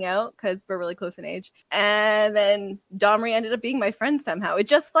hanging out because we're really close in age. And then Dawn Marie ended up being my friend somehow. It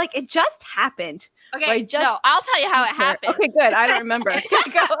just happened. Okay, no, I'll tell you how it happened. Okay, good. I don't remember.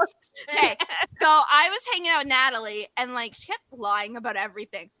 Okay, so I was hanging out with Natalie, and like she kept lying about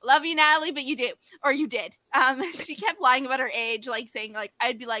everything. Love you, Natalie, but you did. She kept lying about her age, like saying like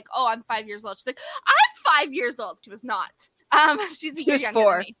I'd be like, oh, I'm 5 years old. She's like, I'm 5 years old. She was not. She's a year younger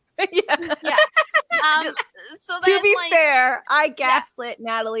 4. than me. Yeah. So then, to be fair, I gaslit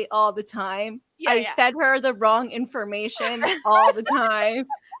Natalie all the time. I fed her the wrong information all the time.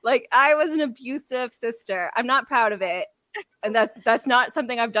 Like I was an abusive sister. I'm not proud of it. And that's not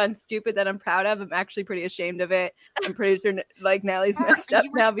something I've done stupid that I'm proud of. I'm actually pretty ashamed of it. I'm pretty sure like Natalie's messed up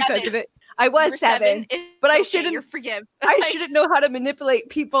now because of it. I was 7, but I shouldn't. You're forgive. I shouldn't know how to manipulate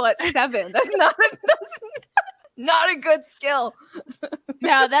people at 7. That's not. Not a good skill.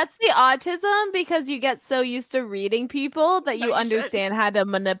 No, that's the autism because you get so used to reading people that you understand how to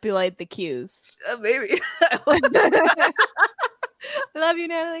manipulate the cues. Maybe. I love you,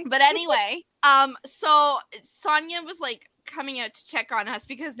 Natalie. But anyway, so Sonia was like coming out to check on us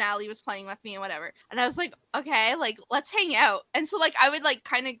because Natalie was playing with me and whatever. And I was like, okay, like let's hang out. And so like I would like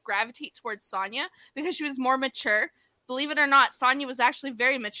kind of gravitate towards Sonia because she was more mature. Believe it or not, Sonia was actually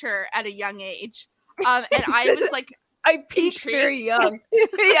very mature at a young age. And I was like, I peaked very young.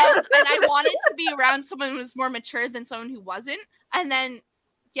 Yeah, and I wanted to be around someone who was more mature than someone who wasn't. And then,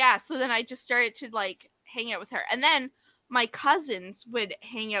 yeah, so then I just started to like hang out with her. And then my cousins would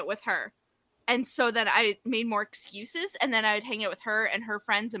hang out with her. And so then I made more excuses. And then I would hang out with her and her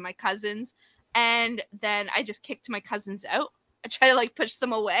friends and my cousins. And then I just kicked my cousins out. I tried to like push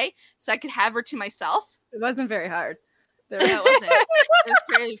them away so I could have her to myself. It wasn't very hard. No, it wasn't. It was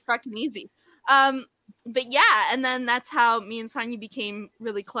pretty fucking easy. But yeah, and then that's how me and Sonia became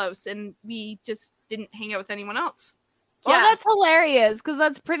really close, and we just didn't hang out with anyone else. Well, that's hilarious because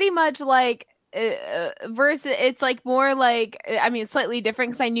that's pretty much like versus it's like more like, I mean, slightly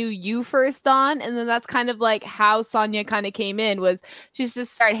different because I knew you first on, and then that's kind of like how Sonia kind of came in was she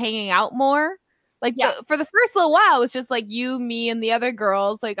just started hanging out more. Like for the first little while, it was just like you, me, and the other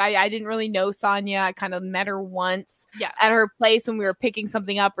girls. Like I didn't really know Sonia. I kind of met her once at her place when we were picking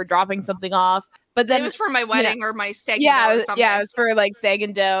something up or dropping something off. But then it was for my wedding or my stag. Yeah, or something. Yeah, it was for like stag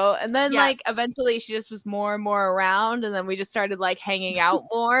and dough. And then like eventually she just was more and more around, and then we just started like hanging out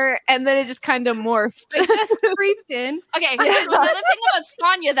more, and then it just kind of morphed. It just creeped in. Okay, so the other thing about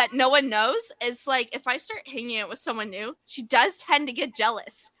Sonia that no one knows is like if I start hanging out with someone new, she does tend to get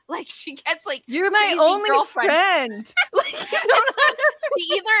jealous. Like she gets like, you're my only friend. Like,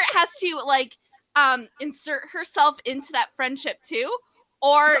 she either has to like insert herself into that friendship too,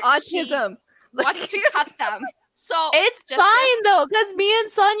 or autism. Wants to cut them. So it's fine though, because me and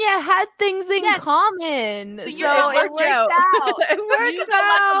Sonia had things in common. So it worked out. You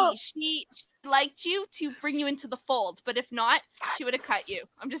got lucky. She liked you to bring you into the fold, but if not, she would have cut you.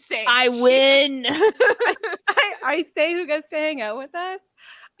 I'm just saying. I win. I say who gets to hang out with us.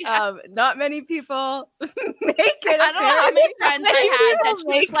 Yeah. Not many people make it. I don't know how many friends I had that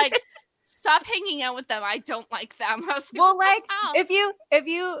she was like, stop hanging out with them. I don't like them. I was like, well, like if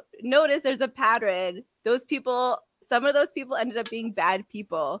you notice there's a pattern, some of those people ended up being bad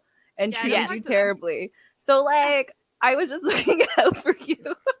people and treated you terribly. So like I was just looking out for you.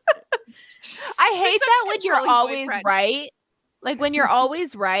 I hate that when you're always right. Like when you're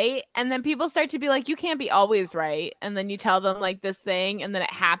always right, and then people start to be like, you can't be always right. And then you tell them like this thing, and then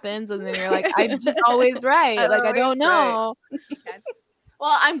it happens, and then you're like, I'm just always right. Like, I don't know. Right.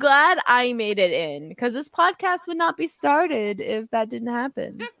 Well, I'm glad I made it in because this podcast would not be started if that didn't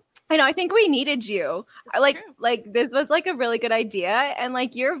happen. I know. I think we needed you. Like this was like a really good idea. And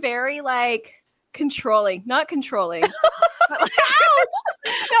like, you're very like controlling, not controlling.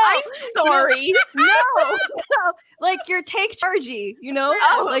 I'm sorry. No. Like you're take chargey, you know?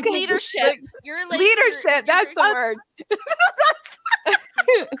 Oh, like leadership. You're like leadership. That's the word.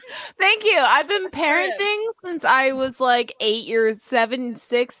 Thank you. I've been parenting since I was like 8 years, 7,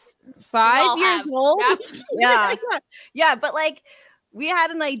 6, 5 years old. Yeah. But like we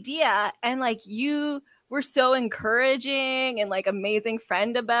had an idea, and like you were so encouraging and like amazing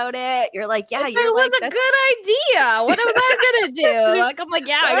friend about it. You're like, yeah, it was a good idea. What was I gonna do? Like, I'm like,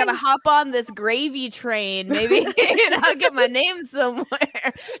 yeah, I gotta hop on this gravy train. Maybe I'll get my name somewhere.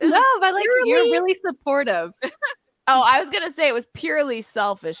 No, but like you're really supportive. Oh, I was gonna say it was purely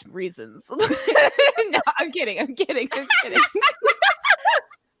selfish reasons. No, I'm kidding. I'm joking.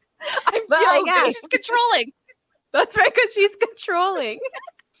 She's controlling. That's right, because she's controlling.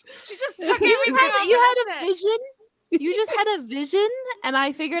 She just took everything. You had a vision. You just had a vision, and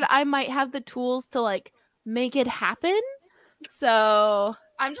I figured I might have the tools to like make it happen. So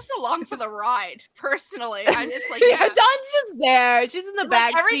I'm just along for the ride, personally. I'm just like, Dawn's just there. She's in the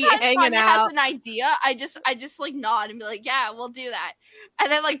back seat hanging out. Has an idea, I just like nod and be like, yeah, we'll do that.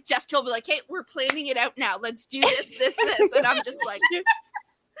 And then like Jessica will be like, hey, we're planning it out now. Let's do this, and I'm just like,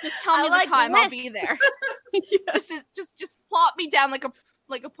 just tell me the time. I'll be there. Just plop me down like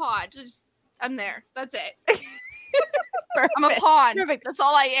a pod. I'm there. That's it. I'm a pawn. Perfect. That's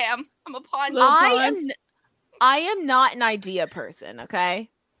all I am. I'm a pawn. I am not an idea person,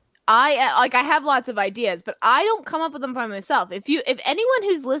 okay? I have lots of ideas, but I don't come up with them by myself. If anyone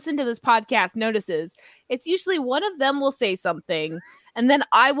who's listened to this podcast notices, it's usually one of them will say something, and then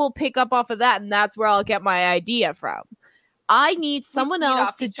I will pick up off of that, and that's where I'll get my idea from. I need someone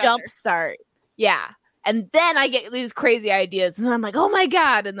else to jumpstart. Yeah. And then I get these crazy ideas, and I'm like, oh my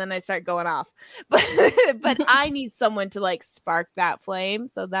God. And then I start going off. But I need someone to like spark that flame.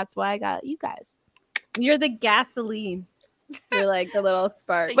 So that's why I got you guys. You're the gasoline. You're like the little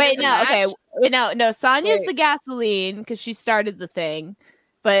spark. Wait, the no, match? okay. Wait, no, Sonya's Wait. the gasoline because she started the thing.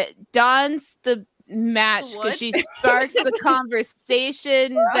 But Dawn's the match The because wood? she sparks the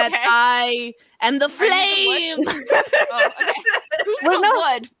conversation that Okay. I am the Are you flame. Oh, okay. Who's Well, the no.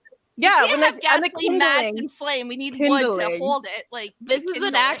 wood? Yeah, We can't when have I'm the gasoline, match, kindling. and flame. We need wood to Kindling. hold it. Like This to is an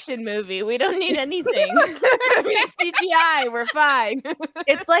kindle it. action movie. We don't need anything. CGI, we're fine.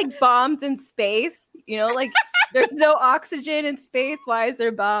 It's like bombs in space. You know, like there's no oxygen in space. Why is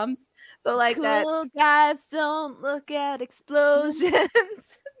there bombs? So like that. Cool guys don't look at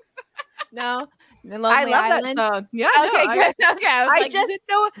explosions. No, I Lonely love Island. that song. Yeah, Okay, no, good. Okay, I was I like, just is it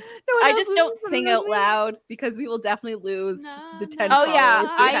no one I else just don't listens to sing the out movie? loud because we will definitely lose the 10 Oh yeah,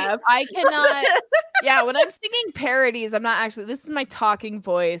 followers we have. I cannot. Yeah, when I'm singing parodies, I'm not actually. This is my talking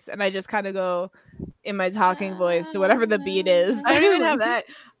voice, and I just kind of go in my talking voice to whatever the beat is. I don't even have that.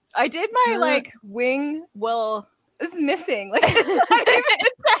 I did my like wing. Well, it's missing. Like it's not even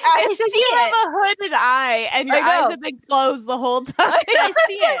attached. It's just you have a hooded eye, and your I know. eyes have been closed the whole time. I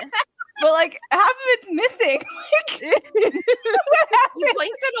see it. But like half of it's missing. Like, You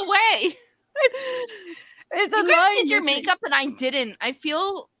blinked it away. it's a You guys line did your missing. makeup and I didn't. I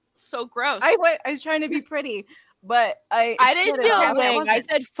feel so gross. I was trying to be pretty, but I didn't it do a out. wing. I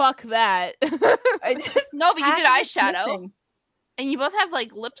said fuck that. I just no, but you half did of it's eyeshadow, missing. and you both have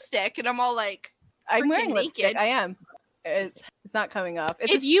like lipstick, and I'm all like, I'm freaking wearing lipstick. naked. I am. It's not coming up.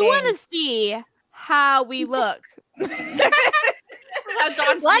 It's If a you want to stain. see how we look, how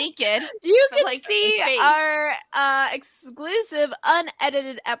Dawn's What? naked. you But, can like, see face. our exclusive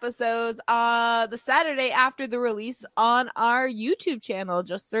unedited episodes the Saturday after the release on our YouTube channel.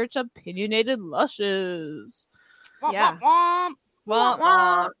 Just search Opinionated Lushes. Womp, Yeah. womp, womp. Womp,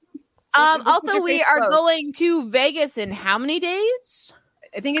 womp. This is Also, your we face are close. going to Vegas in how many days?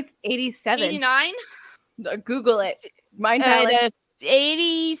 I think it's 87. 89. Google it. Mine valid.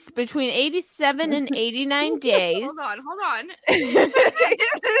 80 between 87 and 89 days. Hold on. You have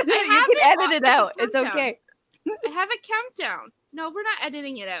can it edit on it the out. It's countdown. okay. I have a countdown. No, we're not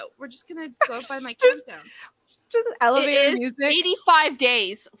editing it out. We're just gonna go by my countdown. Just It elevator is music. 85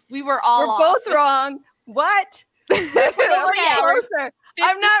 days. We were all We're off. both wrong. What? That's what Over the hours are.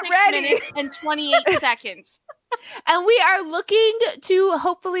 I'm not 56 ready. minutes and 28 seconds. And we are looking to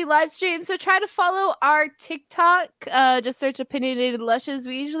hopefully live stream. So try to follow our TikTok. Just search Opinionated Lushes.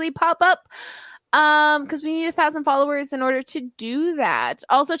 We usually pop up because we need 1,000 followers in order to do that.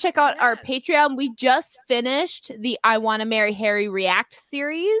 Also check out our Patreon. We just finished the I Want to Marry Harry React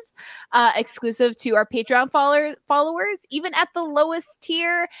series, exclusive to our Patreon followers, even at the lowest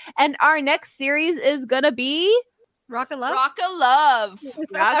tier. And our next series is gonna be Rock a love. Rock a love.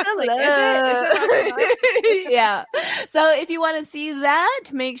 Rock a Like, is love. it Yeah. So if you want to see that,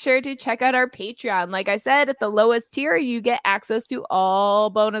 make sure to check out our Patreon. Like I said, at the lowest tier, you get access to all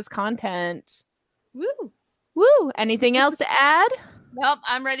bonus content. Woo. Woo. Anything else to add? Nope,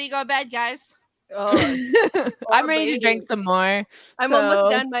 I'm ready to go to bed, guys. Oh, I'm ready to drink some more. I'm So,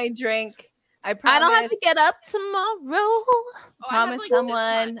 almost done my drink. I promise. I don't have to get up tomorrow. Oh, I have, promise like, this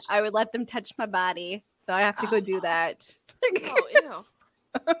someone much. I would let them touch my body. So I have to go do that. Oh,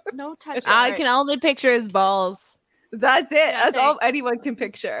 ew. No touch. I can only picture his balls. That's it. Yeah, That's all thanks. anyone can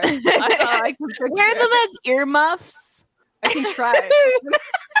picture. That's all I can picture. Wear them as earmuffs. I can try.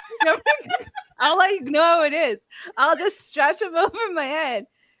 I'll let you know how it is. I'll just stretch them over my head.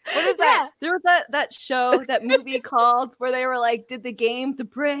 What is that? There was that show, that movie called where they were like, did the game The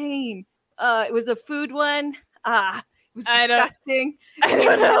Brain. It was a food one. It was I don't- disgusting. I I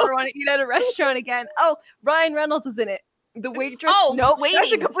don't know. never want to eat at a restaurant again. Oh, Ryan Reynolds is in it. The waitress. Oh, nope, that's a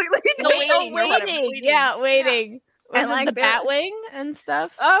Waiting. completely The different- Waiting, or whatever. Waiting. Waiting. Yeah, waiting. Was And it like the that- Batwing and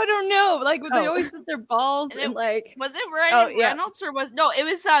stuff? I don't know. Like they Oh. always put their balls And and it- like Was it Ryan Oh, yeah. Reynolds or was no? It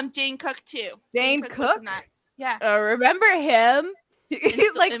was Dane Cook too. Dane was Cook? in that. Yeah. Remember him?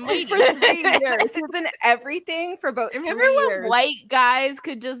 he's like and for Waiting. 3 years. He was in everything for about Remember 3 when years. white guys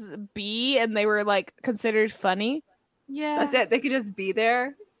could just be and they were like considered funny? Yeah. That's it. They could just be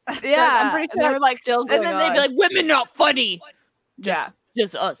there. Yeah, I'm pretty and they sure were like, still and going then they'd be on. like, "Women not funny."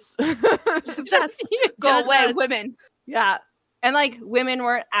 Just us. Just Go just away, us. women. Yeah. And like women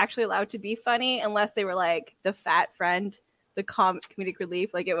weren't actually allowed to be funny unless they were like the fat friend, the comedic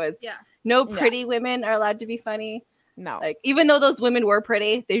relief. Like it was Yeah. no Yeah. pretty women are allowed to be funny. No. Like even though those women were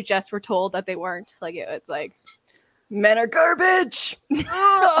pretty, they just were told that they weren't. Like it's like Men are garbage.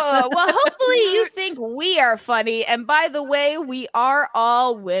 Well, hopefully you think we are funny. And by the way, we are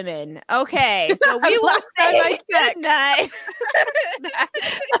all women. Okay, so we will say good night.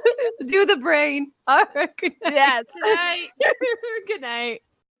 Do the brain. All right, good night. Yes, night. Good night.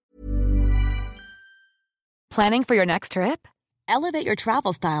 Planning for your next trip? Elevate your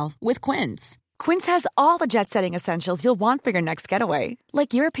travel style with Quince. Quince has all the jet-setting essentials you'll want for your next getaway,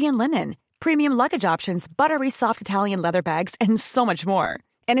 like European linen, premium luggage options, buttery soft Italian leather bags, and so much more.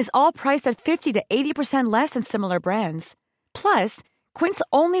 And is all priced at 50 to 80% less than similar brands. Plus, Quince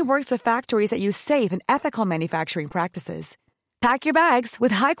only works with factories that use safe and ethical manufacturing practices. Pack your bags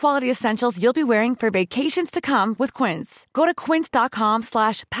with high-quality essentials you'll be wearing for vacations to come with Quince. Go to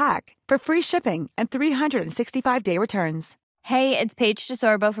quince.com/pack for free shipping and 365-day returns. Hey, it's Paige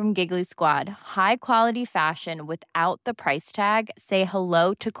DeSorbo from Giggly Squad. High quality fashion without the price tag. Say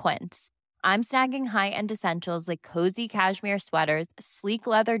hello to Quince. I'm snagging high-end essentials like cozy cashmere sweaters, sleek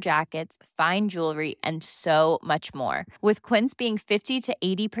leather jackets, fine jewelry, and so much more. With Quince being 50 to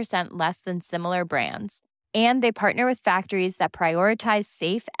 80% less than similar brands. And they partner with factories that prioritize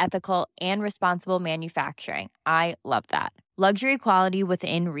safe, ethical, and responsible manufacturing. I love that. Luxury quality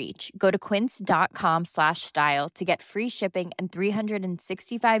within reach. Go to quince.com/style to get free shipping and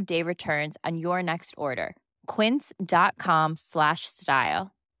 365-day returns on your next order.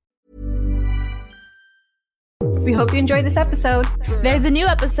 Quince.com/style. We hope you enjoyed this episode. There's a new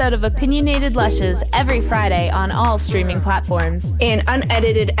episode of Opinionated Lushes every Friday on all streaming platforms. An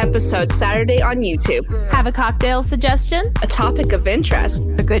unedited episode Saturday on YouTube. Have a cocktail suggestion? A topic of interest.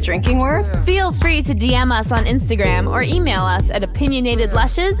 A good drinking word? Feel free to DM us on Instagram or email us at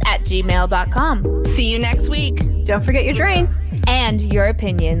opinionatedlushes@gmail.com. See you next week. Don't forget your drinks. And your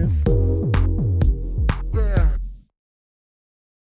opinions.